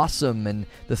 it was awesome, and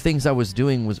the things I was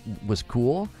doing was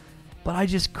cool. But I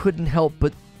just couldn't help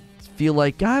but feel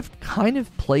like, I've kind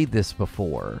of played this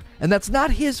before, and that's not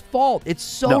his fault.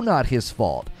 It's not his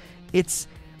fault.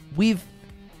 We've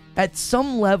at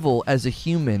some level as a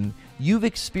human, you've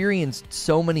experienced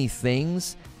so many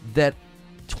things that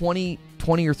 20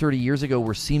 or 30 years ago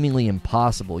were seemingly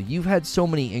impossible. You've had so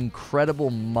many incredible,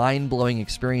 mind-blowing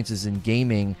experiences in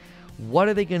gaming. What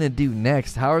are they going to do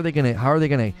next? How are they going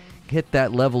to hit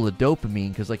that level of dopamine?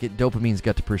 Because dopamine's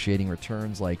got depreciating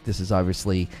returns. Like, this is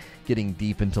obviously getting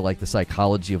deep into like the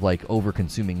psychology of like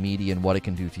over-consuming media and what it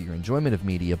can do to your enjoyment of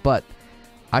media. But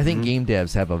I think game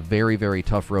devs have a very, very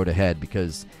tough road ahead,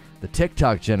 because the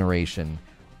TikTok generation,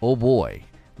 oh boy,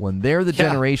 when they're the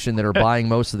generation that are buying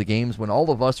most of the games, when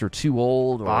all of us are too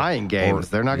old. Buying games.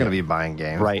 They're not going to be buying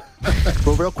games. Right.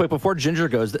 Well, real quick, before Ginger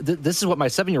goes, this is what my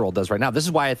 7-year-old does right now. This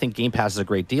is why I think Game Pass is a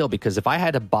great deal, because if I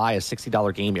had to buy a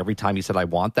 $60 game every time he said I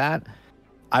want that,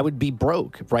 I would be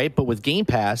broke, right? But with Game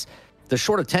Pass, the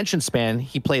short attention span,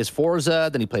 he plays Forza,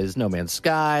 then he plays No Man's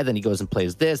Sky, then he goes and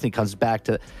plays this, and he comes back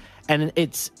to... And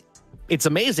it's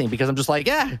amazing, because I'm just like,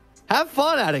 have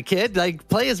fun at it, kid. Like,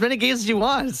 play as many games as you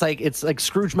want. It's like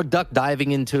Scrooge McDuck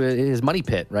diving into his money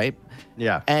pit, right?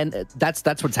 Yeah. And that's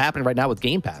what's happening right now with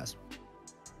Game Pass.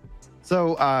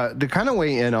 So to kind of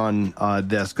weigh in on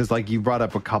this, because like you brought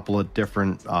up a couple of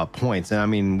different points, and I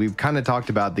mean, we've kind of talked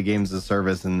about the games as a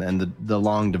service and the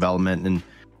long development, and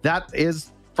that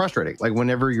is frustrating. Like,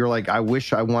 whenever you're like, I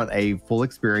wish I want a full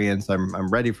experience, I'm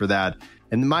ready for that.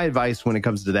 And my advice when it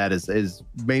comes to that is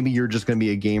maybe you're just going to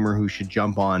be a gamer who should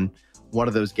jump on one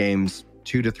of those games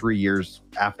 2 to 3 years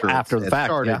after the fact,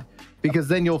 started, because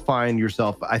then you'll find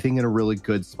yourself, I think, in a really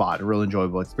good spot, a real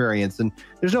enjoyable experience. And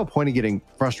there's no point in getting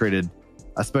frustrated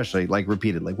especially like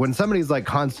repeatedly. When somebody's like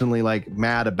constantly like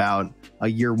mad about a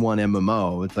year one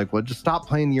MMO, it's like, well, just stop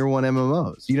playing year one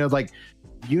MMOs. You know, like,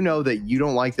 you know that you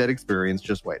don't like that experience,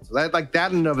 just wait. So that, like,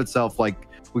 that in and of itself, like,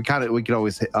 we could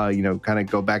always you know, kind of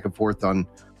go back and forth on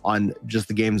just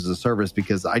the games as a service,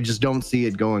 because I just don't see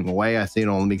it going away. I see it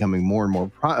only becoming more and more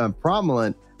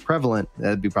prevalent.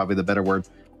 That'd be probably the better word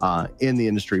in the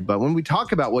industry. But when we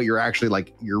talk about what you're actually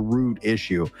like your root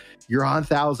issue, you're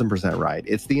 1,000% right.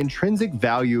 It's the intrinsic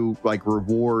value, like,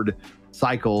 reward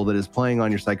cycle that is playing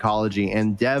on your psychology,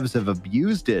 and devs have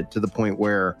abused it to the point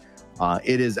where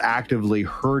it is actively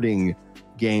hurting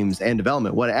games and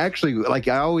development. What actually, like,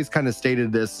 I always kind of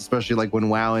stated this, especially like when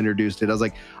WoW introduced it, I was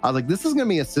like, this is going to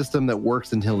be a system that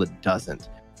works until it doesn't.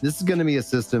 This is going to be a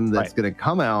system that's going to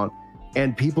come out,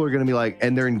 and people are going to be like,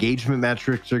 and their engagement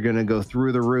metrics are going to go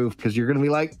through the roof, because you're going to be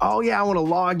like, oh yeah, I want to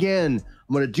log in,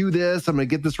 I'm going to do this, I'm going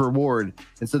to get this reward.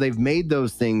 And so they've made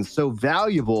those things so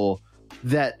valuable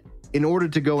that in order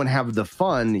to go and have the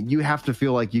fun, you have to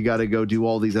feel like you got to go do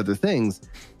all these other things.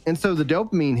 And so the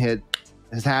dopamine hit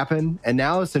has happened, and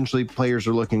now essentially players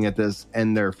are looking at this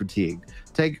and they're fatigued.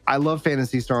 I love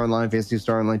Phantasy Star Online. Phantasy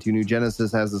Star Online 2 New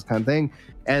Genesis has this kind of thing,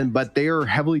 but they are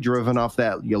heavily driven off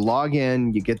that. You log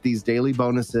in, you get these daily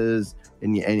bonuses,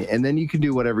 and then you can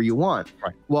do whatever you want.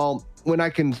 Right. Well, when I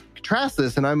can contrast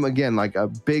this, and I'm again like a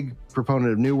big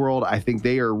proponent of New World, I think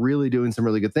they are really doing some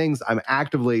really good things. I'm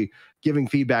actively giving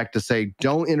feedback to say,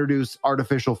 don't introduce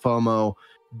artificial FOMO.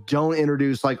 Don't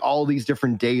introduce like all these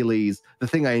different dailies. The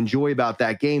thing I enjoy about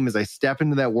that game is I step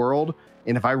into that world,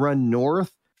 and if I run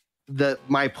north,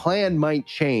 my plan might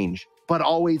change, but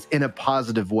always in a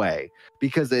positive way,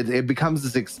 because it becomes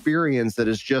this experience that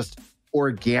is just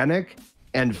organic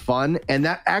and fun, and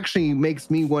that actually makes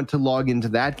me want to log into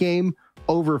that game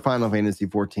over Final Fantasy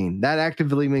 14. That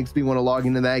actively makes me want to log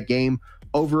into that game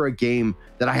over a game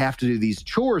that I have to do these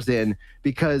chores in,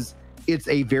 because it's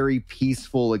a very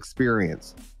peaceful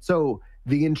experience. So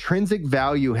the intrinsic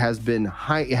value has been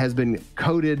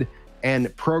coded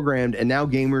and programmed, and now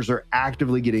gamers are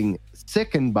actively getting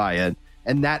sickened by it,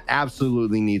 and that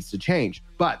absolutely needs to change.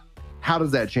 But how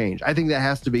does that change? I think that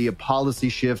has to be a policy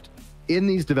shift in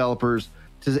these developers.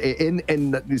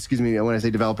 Excuse me, when I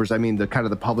say developers, I mean the kind of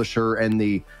the publisher,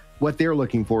 and what they're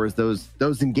looking for is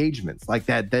those engagements, like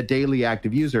that daily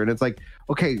active user. And it's like,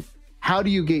 okay, how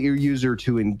do you get your user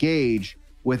to engage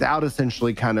without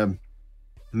essentially kind of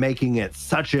making it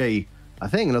such a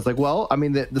thing? And I was like, well, I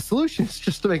mean, the solution is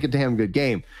just to make a damn good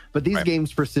game. But these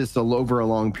games persist over a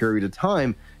long period of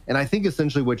time. And I think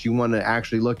essentially what you want to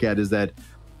actually look at is that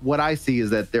what I see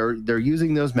is that they're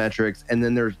using those metrics, and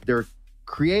then they're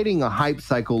creating a hype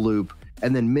cycle loop,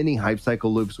 and then mini hype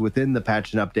cycle loops within the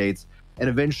patch and updates. And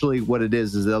eventually what it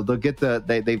is they'll get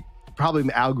they probably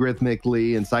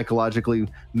algorithmically and psychologically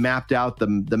mapped out the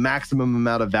maximum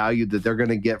amount of value that they're going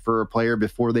to get for a player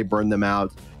before they burn them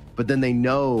out. But then they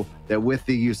know that with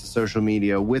the use of social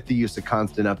media, with the use of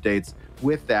constant updates,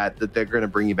 with that they're going to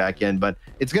bring you back in. But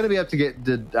it's going to be up to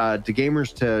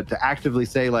gamers to actively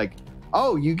say, like,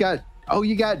 oh, you got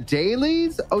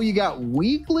dailies, oh, you got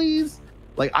weeklies.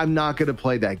 Like, I'm not going to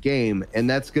play that game. And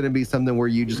that's going to be something where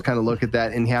you just kind of look at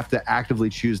that and you have to actively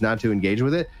choose not to engage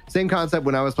with it. Same concept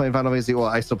when I was playing Final Fantasy. Well,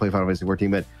 I still play Final Fantasy 14,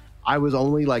 but I was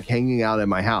only like hanging out at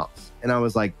my house. And I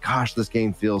was like, gosh, this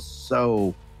game feels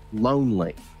so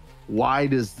lonely. Why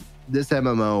does this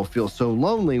MMO feel so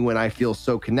lonely when I feel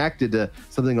so connected to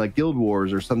something like Guild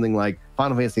Wars or something like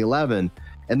Final Fantasy 11?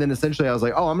 And then essentially I was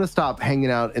like, oh, I'm going to stop hanging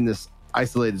out in this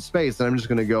isolated space, and I'm just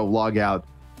going to go log out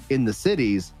in the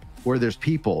cities where there's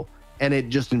people. And it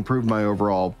just improved my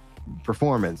overall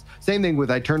performance. Same thing with,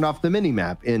 I turned off the mini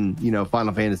map in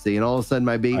Final Fantasy, and all of a sudden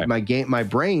my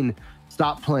brain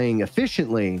stopped playing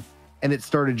efficiently, and it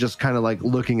started just kind of like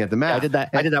looking at the map. Yeah,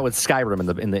 I did that with Skyrim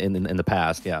in the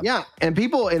past. Yeah. And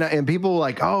people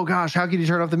like, oh gosh, how can you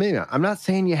turn off the mini map? I'm not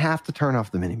saying you have to turn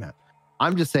off the mini map.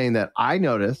 I'm just saying that I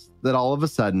noticed that all of a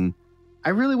sudden I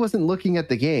really wasn't looking at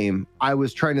the game. I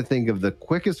was trying to think of the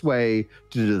quickest way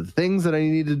to do the things that I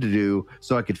needed to do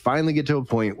so I could finally get to a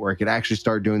point where I could actually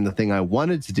start doing the thing I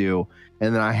wanted to do.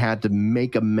 And then I had to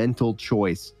make a mental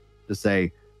choice to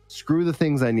say, screw the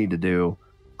things I need to do.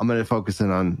 I'm going to focus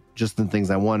in on just the things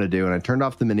I want to do. And I turned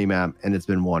off the mini map, and it's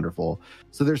been wonderful.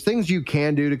 So there's things you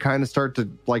can do to kind of start to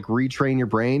like retrain your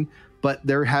brain, but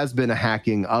there has been a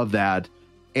hacking of that.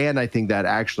 And I think that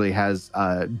actually has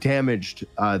damaged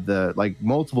the like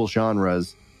multiple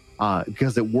genres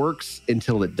because it works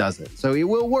until it doesn't. So it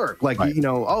will work. Like, right.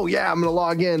 Oh yeah, I'm going to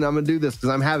log in. I'm going to do this because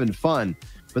I'm having fun.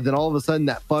 But then all of a sudden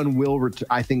that fun will,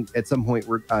 I think at some point,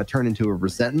 turn into a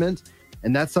resentment.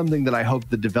 And that's something that I hope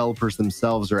the developers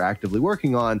themselves are actively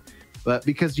working on. but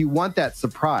because you want that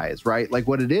surprise, right? Like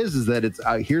what it is that it's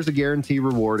here's a guarantee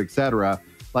reward, etc.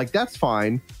 Like that's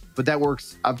fine, but that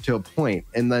works up to a point.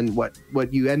 And then what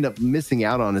you end up missing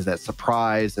out on is that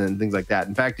surprise and things like that.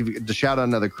 In fact, to shout out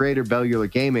another creator,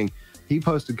 Bellular Gaming, he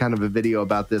posted kind of a video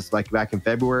about this like back in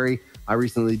February. I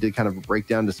recently did kind of a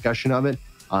breakdown discussion of it.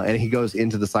 And he goes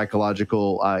into the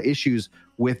psychological issues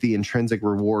with the intrinsic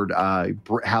reward,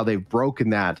 how they've broken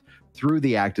that through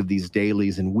the act of these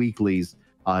dailies and weeklies.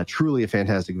 Truly a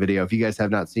fantastic video. If you guys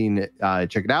have not seen it,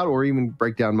 check it out, or even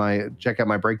check out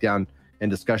my breakdown and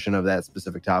discussion of that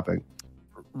specific topic.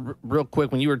 Real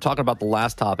quick, when you were talking about the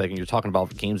last topic and you're talking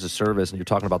about games of service and you're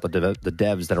talking about the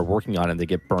devs that are working on it and they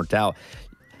get burnt out,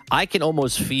 I can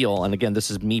almost feel, and again,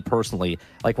 this is me personally,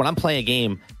 like when I'm playing a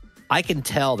game, I can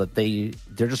tell that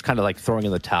they're just kind of like throwing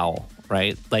in the towel,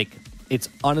 right? Like it's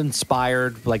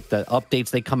uninspired, like the updates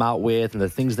they come out with and the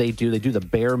things they do the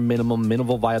bare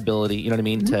minimal viability, you know what I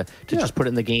mean? To just put it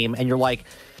in the game. And you're like,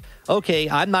 okay,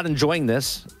 I'm not enjoying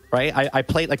this. Right, I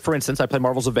played, like, for instance, I played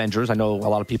Marvel's Avengers. I know a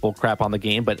lot of people crap on the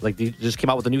game, but like they just came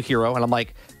out with a new hero, and I'm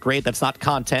like, great, that's not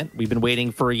content. We've been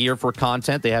waiting for a year for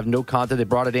content. They have no content. They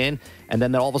brought it in, and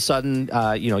then all of a sudden,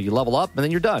 you level up, and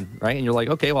then you're done, right? And you're like,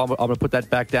 okay, well, I'm going to put that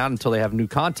back down until they have new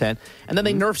content, and then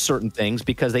they nerf certain things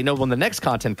because they know when the next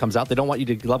content comes out, they don't want you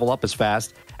to level up as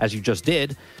fast as you just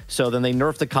did. So then they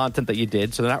nerf the content that you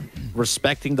did, so they're not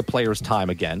respecting the player's time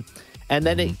again, and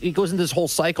then it goes into this whole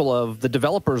cycle of the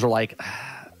developers are like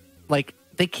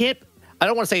they can't. I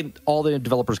don't want to say all the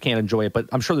developers can't enjoy it, but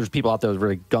I'm sure there's people out there that are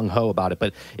really gung ho about it.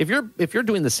 But if you're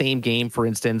doing the same game, for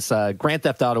instance, Grand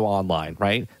Theft Auto Online,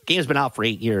 right? Game's been out for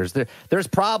 8 years. There's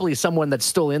probably someone that's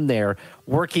still in there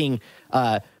working,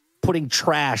 putting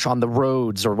trash on the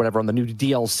roads or whatever on the new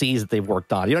DLCs that they've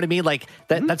worked on. You know what I mean? Like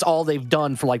that's all they've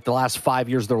done for like the last 5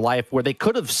 years of their life, where they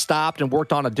could have stopped and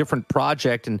worked on a different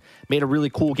project and made a really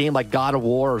cool game like God of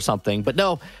War or something. But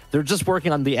no, they're just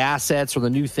working on the assets or the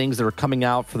new things that are coming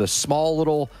out for the small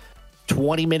little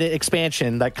 20-minute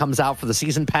expansion that comes out for the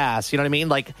season pass. You know what I mean?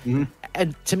 Like,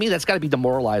 and to me, that's got to be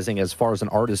demoralizing as far as an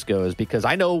artist goes, because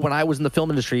I know when I was in the film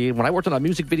industry, when I worked on a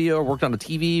music video or worked on a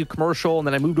TV commercial, and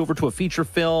then I moved over to a feature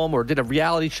film or did a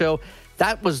reality show,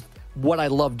 that was what I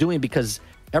loved doing, because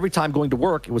every time going to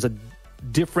work, it was a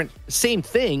different, same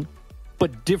thing,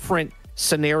 but different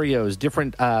scenarios,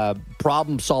 different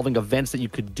problem-solving events that you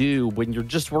could do when you're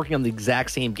just working on the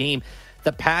exact same game.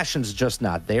 The passion's just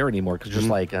not there anymore, because just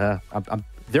like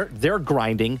they're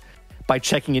grinding by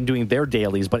checking and doing their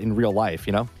dailies, but in real life,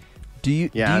 you know. Do you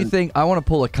think, I want to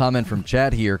pull a comment from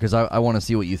chat here because I want to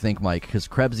see what you think, Mike, because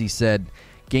Krebsy said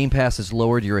Game Pass has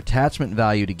lowered your attachment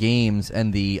value to games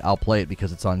and the I'll play it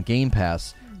because it's on Game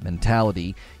Pass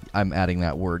mentality. I'm adding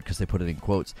that word because they put it in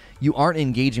quotes. You aren't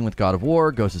engaging with God of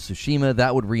War, Ghost of Tsushima.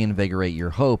 That would reinvigorate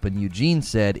your hope. And Eugene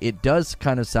said it does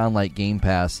kind of sound like Game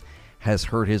Pass has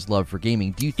hurt his love for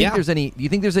gaming. Do you think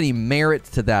there's any merit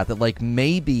to that like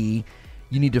maybe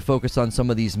you need to focus on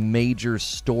some of these major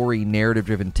story narrative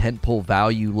driven tentpole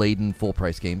value laden full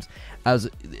price games, as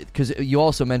because you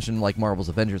also mentioned like Marvel's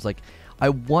Avengers. Like I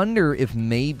wonder if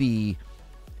maybe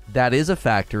that is a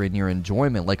factor in your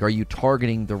enjoyment. Like, are you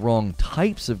targeting the wrong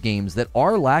types of games that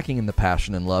are lacking in the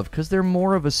passion and love because they're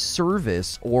more of a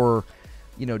service, or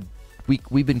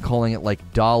we've been calling it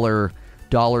like dollar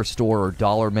store or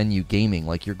dollar menu gaming,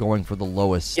 like you're going for the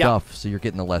lowest stuff, so you're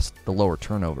getting the lower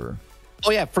turnover. Oh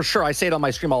yeah, for sure. I say it on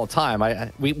my stream all the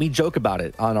time. We joke about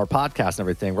it on our podcast and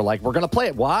everything. We're like, we're gonna play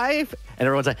it. Why? And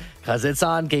everyone's like, because it's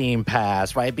on Game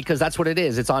Pass, right? Because that's what it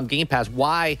is. It's on Game Pass.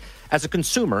 Why, as a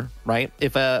consumer, right?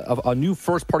 If a new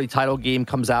first-party title game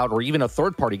comes out, or even a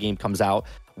third-party game comes out,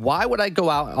 why would I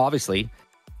go out? Obviously,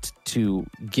 to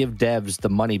give devs the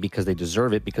money because they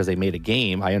deserve it, because they made a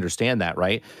game. I understand that,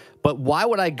 right? But why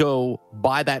would I go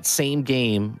buy that same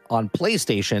game on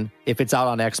PlayStation if it's out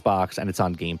on Xbox and it's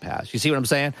on Game Pass? You see what I'm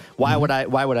saying? Why would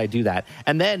I do that?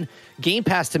 And then Game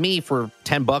Pass, to me, for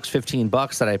 $10,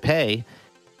 $15 that I pay,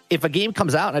 if a game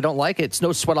comes out and I don't like it, it's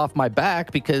no sweat off my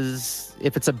back, because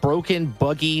if it's a broken,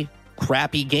 buggy,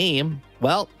 crappy game,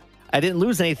 well, I didn't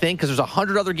lose anything because there's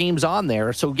 100 other games on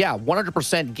there. So yeah,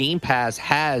 100% Game Pass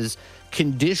has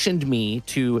conditioned me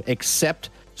to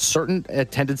accept certain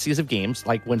tendencies of games.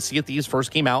 Like when Sea of Thieves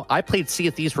first came out, I played Sea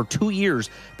of Thieves for 2 years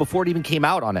before it even came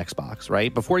out on Xbox,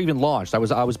 right? Before it even launched. I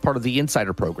was part of the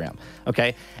Insider program,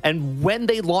 okay? And when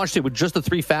they launched it with just the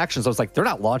 3 factions, I was like, they're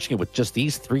not launching it with just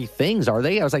these 3 things, are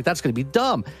they? I was like, that's going to be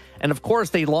dumb. And of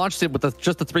course, they launched it with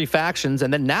just the 3 factions.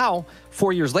 And then now,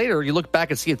 4 years later, you look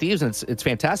back at Sea of Thieves and it's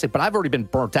fantastic. But I've already been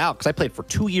burnt out because I played for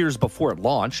 2 years before it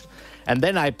launched. And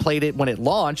then I played it when it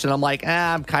launched. And I'm like,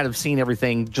 I'm kind of seeing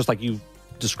everything just like you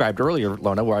described earlier,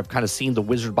 Lona, where I've kind of seen the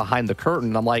wizard behind the curtain.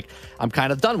 And I'm like, I'm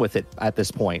kind of done with it at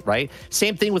this point, right?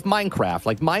 Same thing with Minecraft.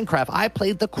 Like Minecraft, I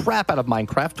played the crap out of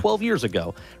Minecraft 12 years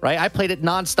ago, right? I played it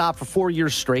nonstop for 4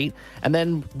 years straight. And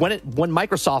then when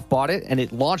Microsoft bought it and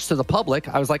it launched to the public,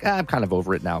 I was like, I'm kind of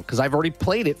over it now because I've already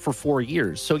played it for 4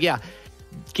 years. So yeah,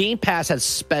 Game Pass has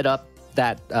sped up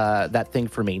that thing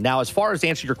for me. Now, as far as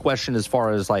answer your question, as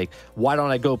far as like, why don't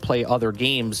I go play other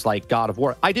games like God of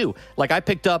War? I do. Like, I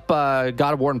picked up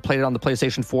God of War and played it on the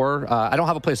PlayStation 4. I don't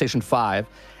have a PlayStation 5.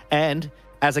 And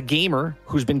as a gamer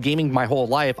who's been gaming my whole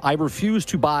life, I refuse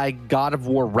to buy God of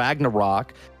War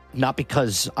Ragnarok. Not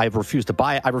because I refuse to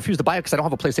buy it. I refuse to buy it because I don't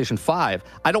have a PlayStation 5.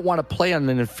 I don't want to play on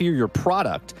an inferior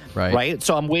product, right?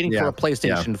 So I'm waiting for a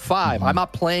PlayStation 5. Mm-hmm. I'm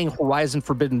not playing Horizon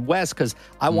Forbidden West because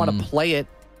I want to play it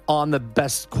on the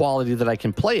best quality that I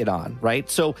can play it on, right?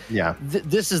 So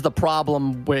this is the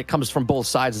problem when it comes from both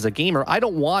sides as a gamer. I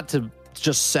don't want to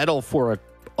just settle for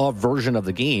a version of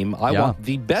the game. I want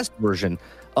the best version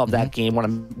of that game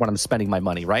when I'm spending my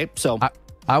money, right? So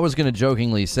I was going to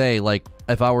jokingly say, like,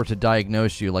 if I were to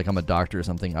diagnose you like I'm a doctor or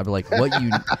something, I'd be like,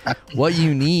 what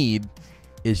you need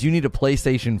is you need a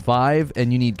PlayStation 5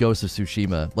 and you need Ghost of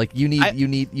Tsushima. Like, you need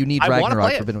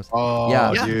Ragnarok Forbidden West.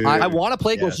 Dude. I want to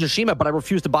play Ghost of Tsushima, but I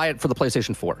refuse to buy it for the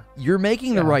PlayStation 4. You're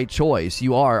making the right choice.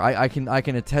 You are. I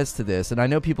can attest to this. And I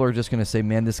know people are just going to say,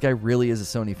 man, this guy really is a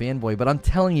Sony fanboy. But I'm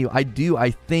telling you, I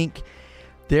think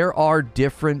there's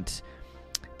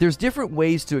different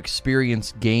ways to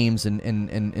experience games and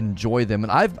enjoy them.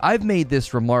 And I've made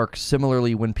this remark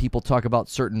similarly when people talk about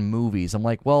certain movies. I'm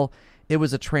like, well, it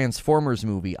was a Transformers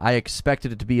movie. I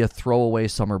expected it to be a throwaway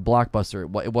summer blockbuster.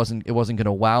 It wasn't going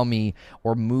to wow me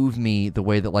or move me the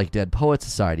way that like Dead Poet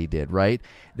Society did, right?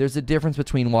 There's a difference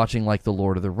between watching like The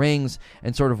Lord of the Rings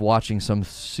and sort of watching some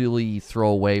silly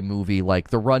throwaway movie like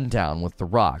The Rundown with The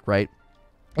Rock, right?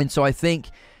 And so I think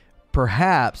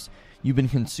perhaps you've been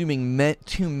consuming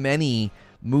too many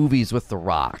movies with The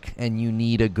Rock, and you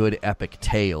need a good epic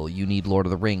tale. You need Lord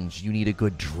of the Rings. You need a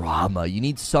good drama. You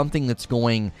need something that's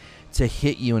going to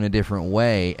hit you in a different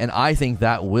way. And I think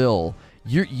that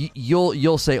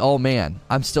you'll say, oh man,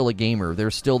 I'm still a gamer.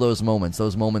 There's still those moments.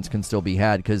 Those moments can still be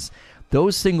had because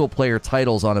those single player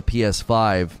titles on a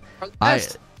PS5,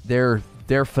 they're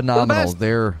phenomenal.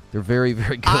 They're very,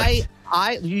 very good.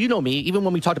 You know me, even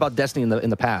when we talked about Destiny in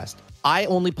the past, I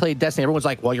only played Destiny. Everyone's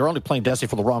like, well, you're only playing Destiny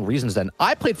for the wrong reasons then.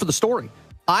 I played for the story.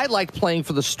 I liked playing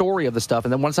for the story of the stuff,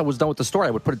 and then once I was done with the story, I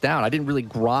would put it down. I didn't really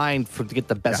grind to get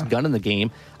the best gun in the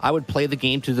game. I would play the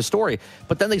game to the story.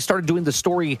 But then they started doing the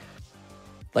story,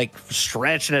 like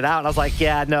stretching it out, and I was like,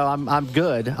 yeah, no, I'm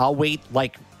good. I'll wait,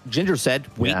 like Ginger said,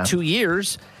 2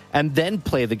 years and then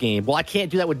play the game. Well, I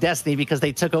can't do that with Destiny because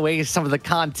they took away some of the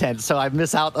content, so I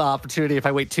miss out the opportunity if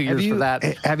I wait 2 years for that.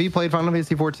 Have you played Final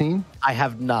Fantasy 14? I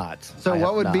have not. So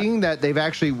being that they've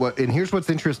actually, and here's what's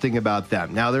interesting about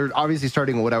them. Now, they're obviously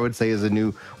starting what I would say is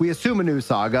we assume a new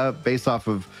saga based off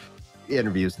of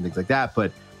interviews and things like that,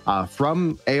 but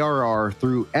from ARR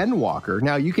through Endwalker.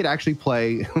 Now, you could actually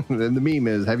play, and the meme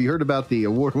is, have you heard about the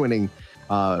award-winning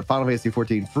Final Fantasy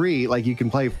 14 free? Like, you can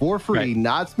play for free,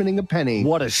 not spending a penny.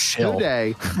 What a shill.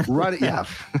 Today,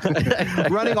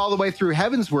 running all the way through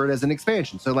Heavensward as an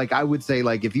expansion. So, like, I would say,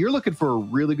 like, if you're looking for a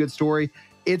really good story,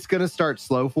 it's going to start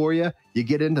slow for you. You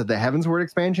get into the Heavensward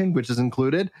expansion, which is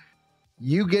included.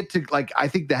 You get to, like, I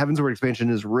think the Heavensward expansion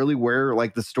is really where,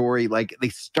 like, the story, like, they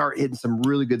start hitting some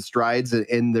really good strides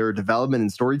in their development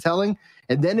and storytelling.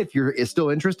 And then if you're still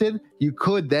interested, you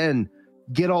could then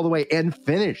get all the way and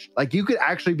finish. Like, you could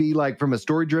actually be like, from a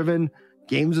story-driven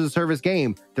games as a service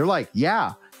game, they're like,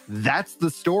 yeah, that's the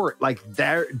story. Like,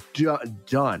 they're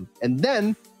done. And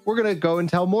then we're going to go and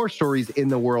tell more stories in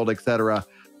the world, etc.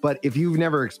 But if you've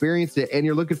never experienced it and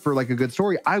you're looking for like a good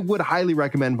story, I would highly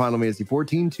recommend Final Fantasy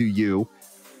 14 to you,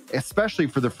 especially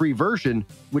for the free version,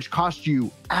 which costs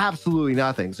you absolutely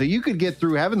nothing. So you could get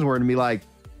through Heavensward and be like,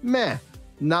 meh,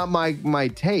 not my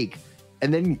take.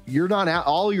 And then you're not out.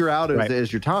 All you're out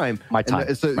is your time. My time.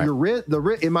 And so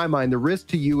in my mind, the risk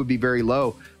to you would be very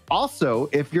low. Also,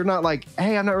 if you're not like,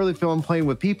 hey, I'm not really feeling playing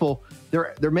with people,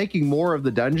 they're making more of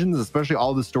the dungeons, especially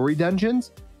all the story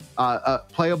dungeons,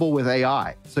 playable with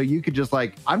AI. So you could just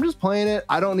like, I'm just playing it.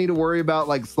 I don't need to worry about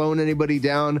like slowing anybody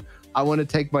down. I want to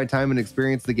take my time and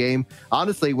experience the game.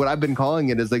 Honestly, what I've been calling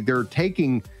it is like they're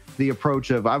taking the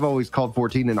approach of, I've always called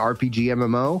 14 an RPG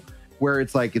MMO, where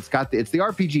it's like it's the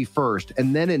RPG first,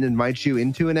 and then it invites you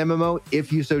into an MMO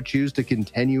if you so choose to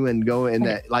continue and go in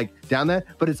that, like, down that.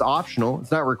 But it's optional;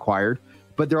 it's not required.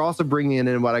 But they're also bringing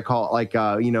in what I call like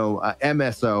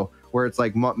MSO, where it's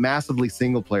like massively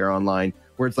single player online,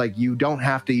 where it's like you don't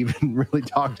have to even really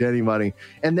talk to anybody.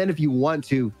 And then if you want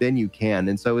to, then you can.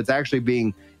 And so it's actually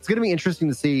it's going to be interesting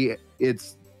to see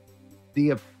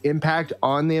the impact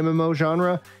on the MMO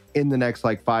genre in the next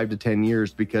like 5 to 10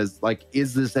 years, because like,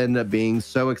 is this end up being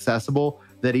so accessible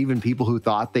that even people who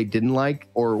thought they didn't like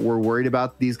or were worried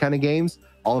about these kind of games,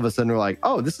 all of a sudden are like,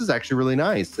 oh, this is actually really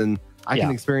nice. And I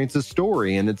can experience a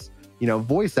story, and it's,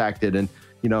 voice acted, and,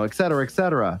 et cetera, et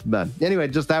cetera. But anyway,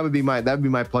 just that would be my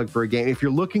plug for a game. If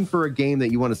you're looking for a game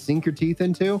that you want to sink your teeth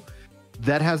into,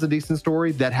 that has a decent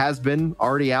story, that has been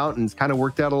already out and it's kind of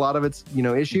worked out a lot of its,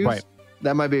 issues, right,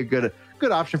 that might be a good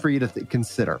option for you to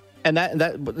consider. And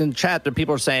that in chat, there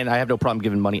people are saying, I have no problem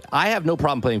giving money. I have no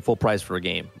problem paying full price for a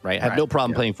game, right? I have no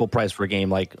problem paying full price for a game.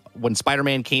 Like when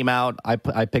Spider-Man came out, I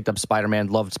picked up Spider-Man,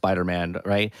 loved Spider-Man,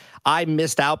 right? I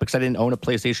missed out because I didn't own a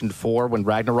PlayStation 4 when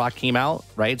Ragnarok came out,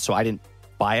 right? So I didn't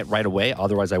buy it right away.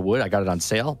 Otherwise, I would. I got it on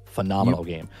sale. Phenomenal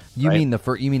game. You right? mean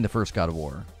the first God of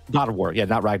War? God of War, yeah,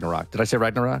 not Ragnarok. Did I say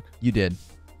Ragnarok? You did.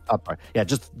 Yeah,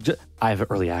 just I have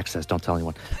early access. Don't tell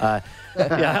anyone.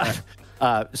 Yeah.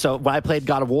 So when I played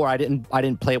God of War, I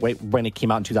didn't play it when it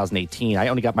came out in 2018. I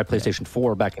only got my PlayStation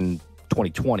 4 back in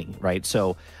 2020, right?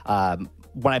 So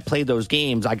when I played those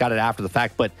games, I got it after the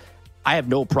fact. But I have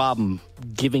no problem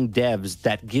giving devs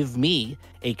that give me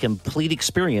a complete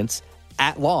experience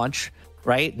at launch,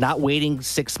 right? Not waiting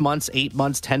 6 months, 8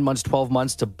 months, 10 months, 12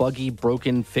 months to buggy,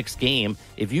 broken, fixed game.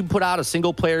 If you put out a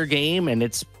single player game and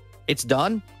it's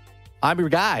done, I'm your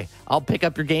guy. I'll pick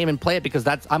up your game and play it because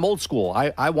I'm old school.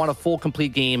 I want a full,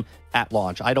 complete game at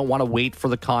launch. I don't want to wait for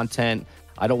the content.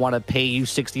 I don't want to pay you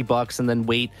 $60 and then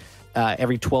wait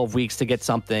every 12 weeks to get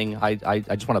something. I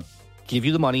just want to give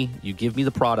you the money. You give me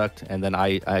the product, and then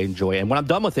I enjoy it. And when I'm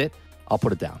done with it, I'll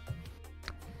put it down.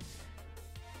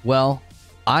 Well,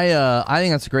 I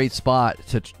think that's a great spot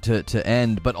to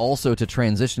end, but also to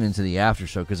transition into the after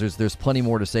show, because there's plenty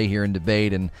more to say here in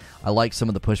debate, and I like some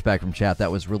of the pushback from chat.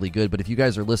 That was really good. But if you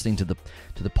guys are listening to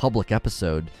the public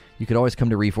episode, you could always come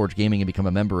to Reforge Gaming and become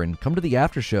a member, and come to the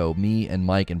after show. Me and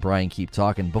Mike and Brian keep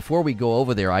talking. Before we go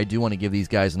over there, I do want to give these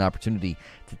guys an opportunity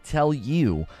to tell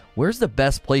you where's the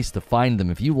best place to find them.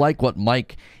 If you like what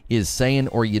Mike is saying,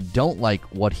 or you don't like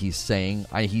what he's saying,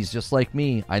 he's just like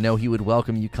me. I know he would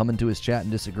welcome you coming to his chat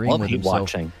and disagreeing with him.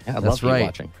 Watching. So, yeah, that's right.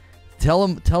 Watching. Tell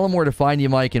him where to find you,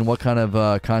 Mike, and what kind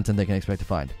of content they can expect to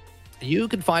find. You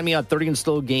can find me on 30 and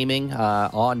Still Gaming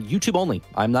on YouTube only.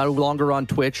 I'm no longer on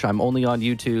Twitch. I'm only on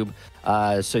YouTube.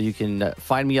 So you can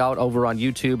find me out over on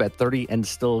YouTube at 30 and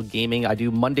Still Gaming. I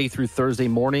do Monday through Thursday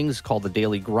mornings called The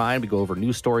Daily Grind. We go over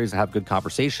news stories and have good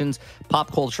conversations,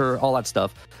 pop culture, all that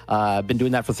stuff. I've been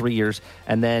doing that for 3 years.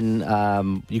 And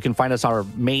then you can find us our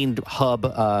main hub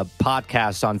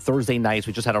podcast on Thursday nights.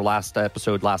 We just had our last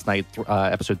episode last night,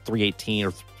 episode 318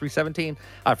 or 317.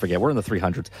 I forget. We're in the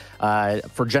 300s.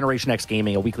 For Generation X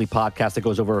Gaming, a weekly podcast that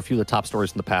goes over a few of the top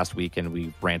stories from the past week, and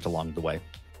we rant along the way.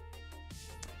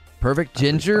 Perfect.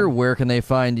 Ginger, where can they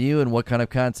find you, and what kind of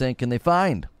content can they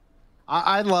find?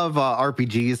 I love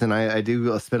RPGs, and I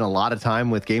do spend a lot of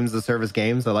time with games as a service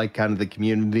games. I like kind of the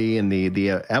community and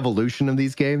the evolution of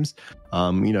these games.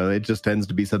 It just tends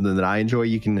to be something that I enjoy.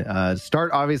 You can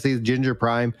start, obviously, Ginger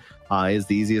Prime is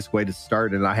the easiest way to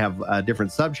start, and I have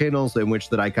different sub-channels in which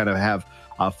that I kind of have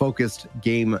focused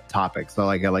game topics. So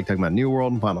I like talking about New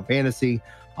World and Final Fantasy.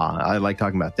 I like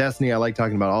talking about Destiny. I like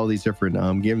talking about all these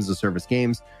different games as a service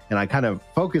games, and I kind of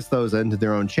focus those into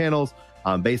their own channels.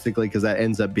 Basically, because that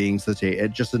ends up being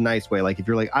just a nice way. Like if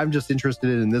you're like, I'm just interested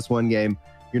in this one game,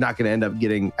 you're not going to end up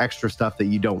getting extra stuff that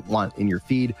you don't want in your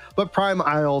feed. But Prime,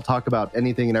 I'll talk about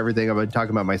anything and everything. I've been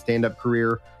talking about my stand-up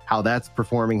career, how that's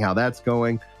performing, how that's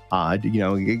going.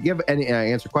 Give any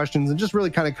answer questions and just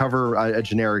really kind of cover a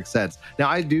generic sense. Now,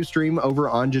 I do stream over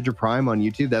on Ginger Prime on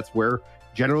YouTube. That's where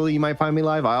generally you might find me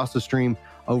live. I also stream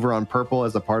over on Purple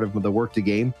as a part of the Work to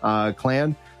Game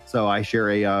clan. So I share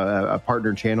a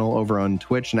partner channel over on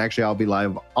Twitch, and actually I'll be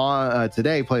live on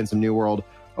today playing some New World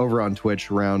over on Twitch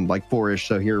around like 4-ish.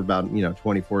 So here about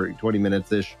 20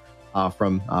 minutes ish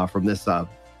from this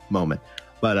moment.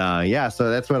 But yeah, so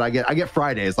that's what I get. I get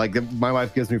Fridays. Like my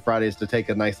wife gives me Fridays to take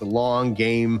a nice long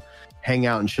game, hang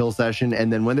out and chill session,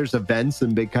 and then when there's events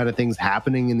and big kind of things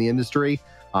happening in the industry,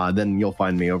 then you'll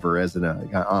find me over as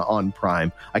on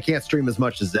Prime. I can't stream as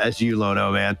much as you,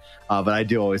 Lono, man, but I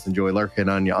do always enjoy lurking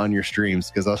on your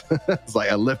streams because it's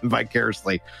like I live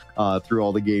vicariously through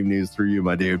all the game news through you,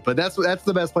 my dude. But that's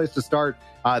the best place to start.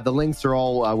 The links are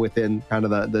all within kind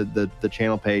of the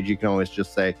channel page. You can always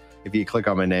just say, if you click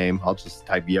on my name, I'll just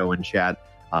type yo in chat.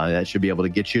 That should be able to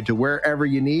get you to wherever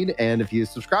you need. And if you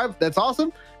subscribe, that's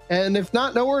awesome. And if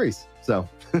not, no worries. So.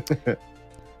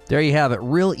 There you have it.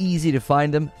 Real easy to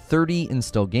find them. 30 and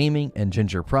Still Gaming and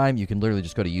Ginger Prime. You can literally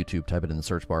just go to YouTube, type it in the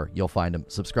search bar. You'll find them.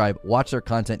 Subscribe. Watch their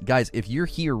content. Guys, if you're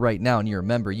here right now and you're a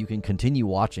member, you can continue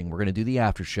watching. We're going to do the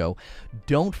after show.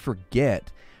 Don't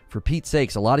forget, for Pete's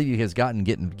sakes, a lot of you has getting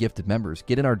gifted members.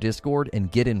 Get in our Discord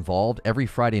and get involved. Every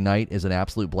Friday night is an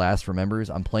absolute blast for members.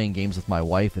 I'm playing games with my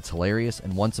wife. It's hilarious.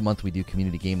 And once a month we do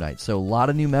community game night. So a lot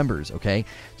of new members, okay?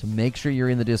 So make sure you're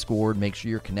in the Discord. Make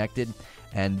sure you're connected.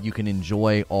 And you can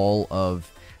enjoy all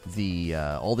of the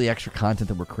extra content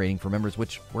that we're creating for members,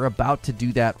 which we're about to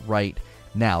do that right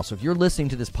now. So if you're listening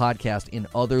to this podcast in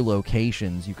other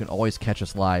locations, you can always catch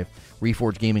us live.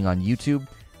 Reforge Gaming on YouTube.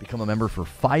 Become a member for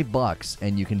 $5,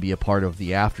 and you can be a part of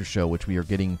the after show, which we are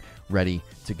getting ready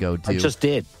to go do. I just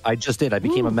did. I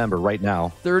became a member right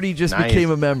now. 30 just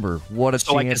became a member. What a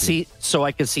chance! So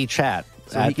I can see chat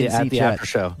at the chat. After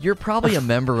show. You're probably a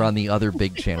member on the other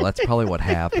big channel. That's probably what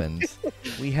happened.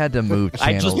 We had to move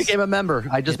channels. I just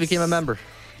became a member.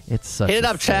 It's such Hit it a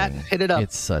up, thing. chat. Hit it up.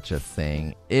 It's such a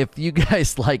thing. If you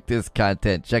guys like this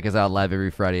content, check us out live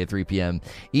every Friday at 3 p.m.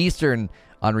 Eastern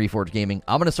on Reforge Gaming.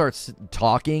 I'm going to start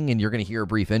talking, and you're going to hear a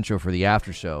brief intro for the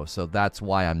after show. So that's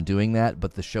why I'm doing that,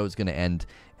 but the show's going to end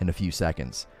in a few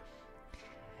seconds.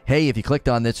 Hey, if you clicked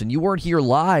on this and you weren't here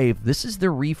live, this is the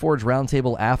Reforge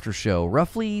Roundtable after show.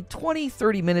 Roughly 20,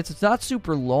 30 minutes. It's not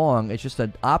super long. It's just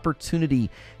an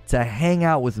opportunity to hang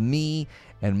out with me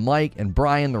and Mike and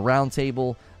Brian, the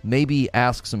roundtable, maybe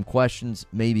ask some questions,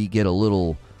 maybe get a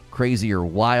little crazy or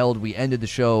wild. We ended the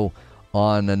show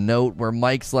on a note where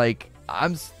Mike's like,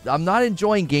 I'm not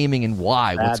enjoying gaming, and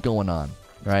why? What's going on?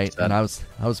 Right? And I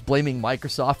was blaming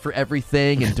Microsoft for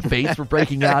everything, and debates were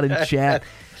breaking out in chat.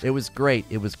 It was great.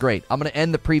 I'm going to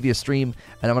end the previous stream,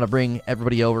 and I'm going to bring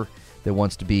everybody over that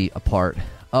wants to be a part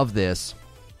of this.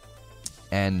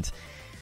 And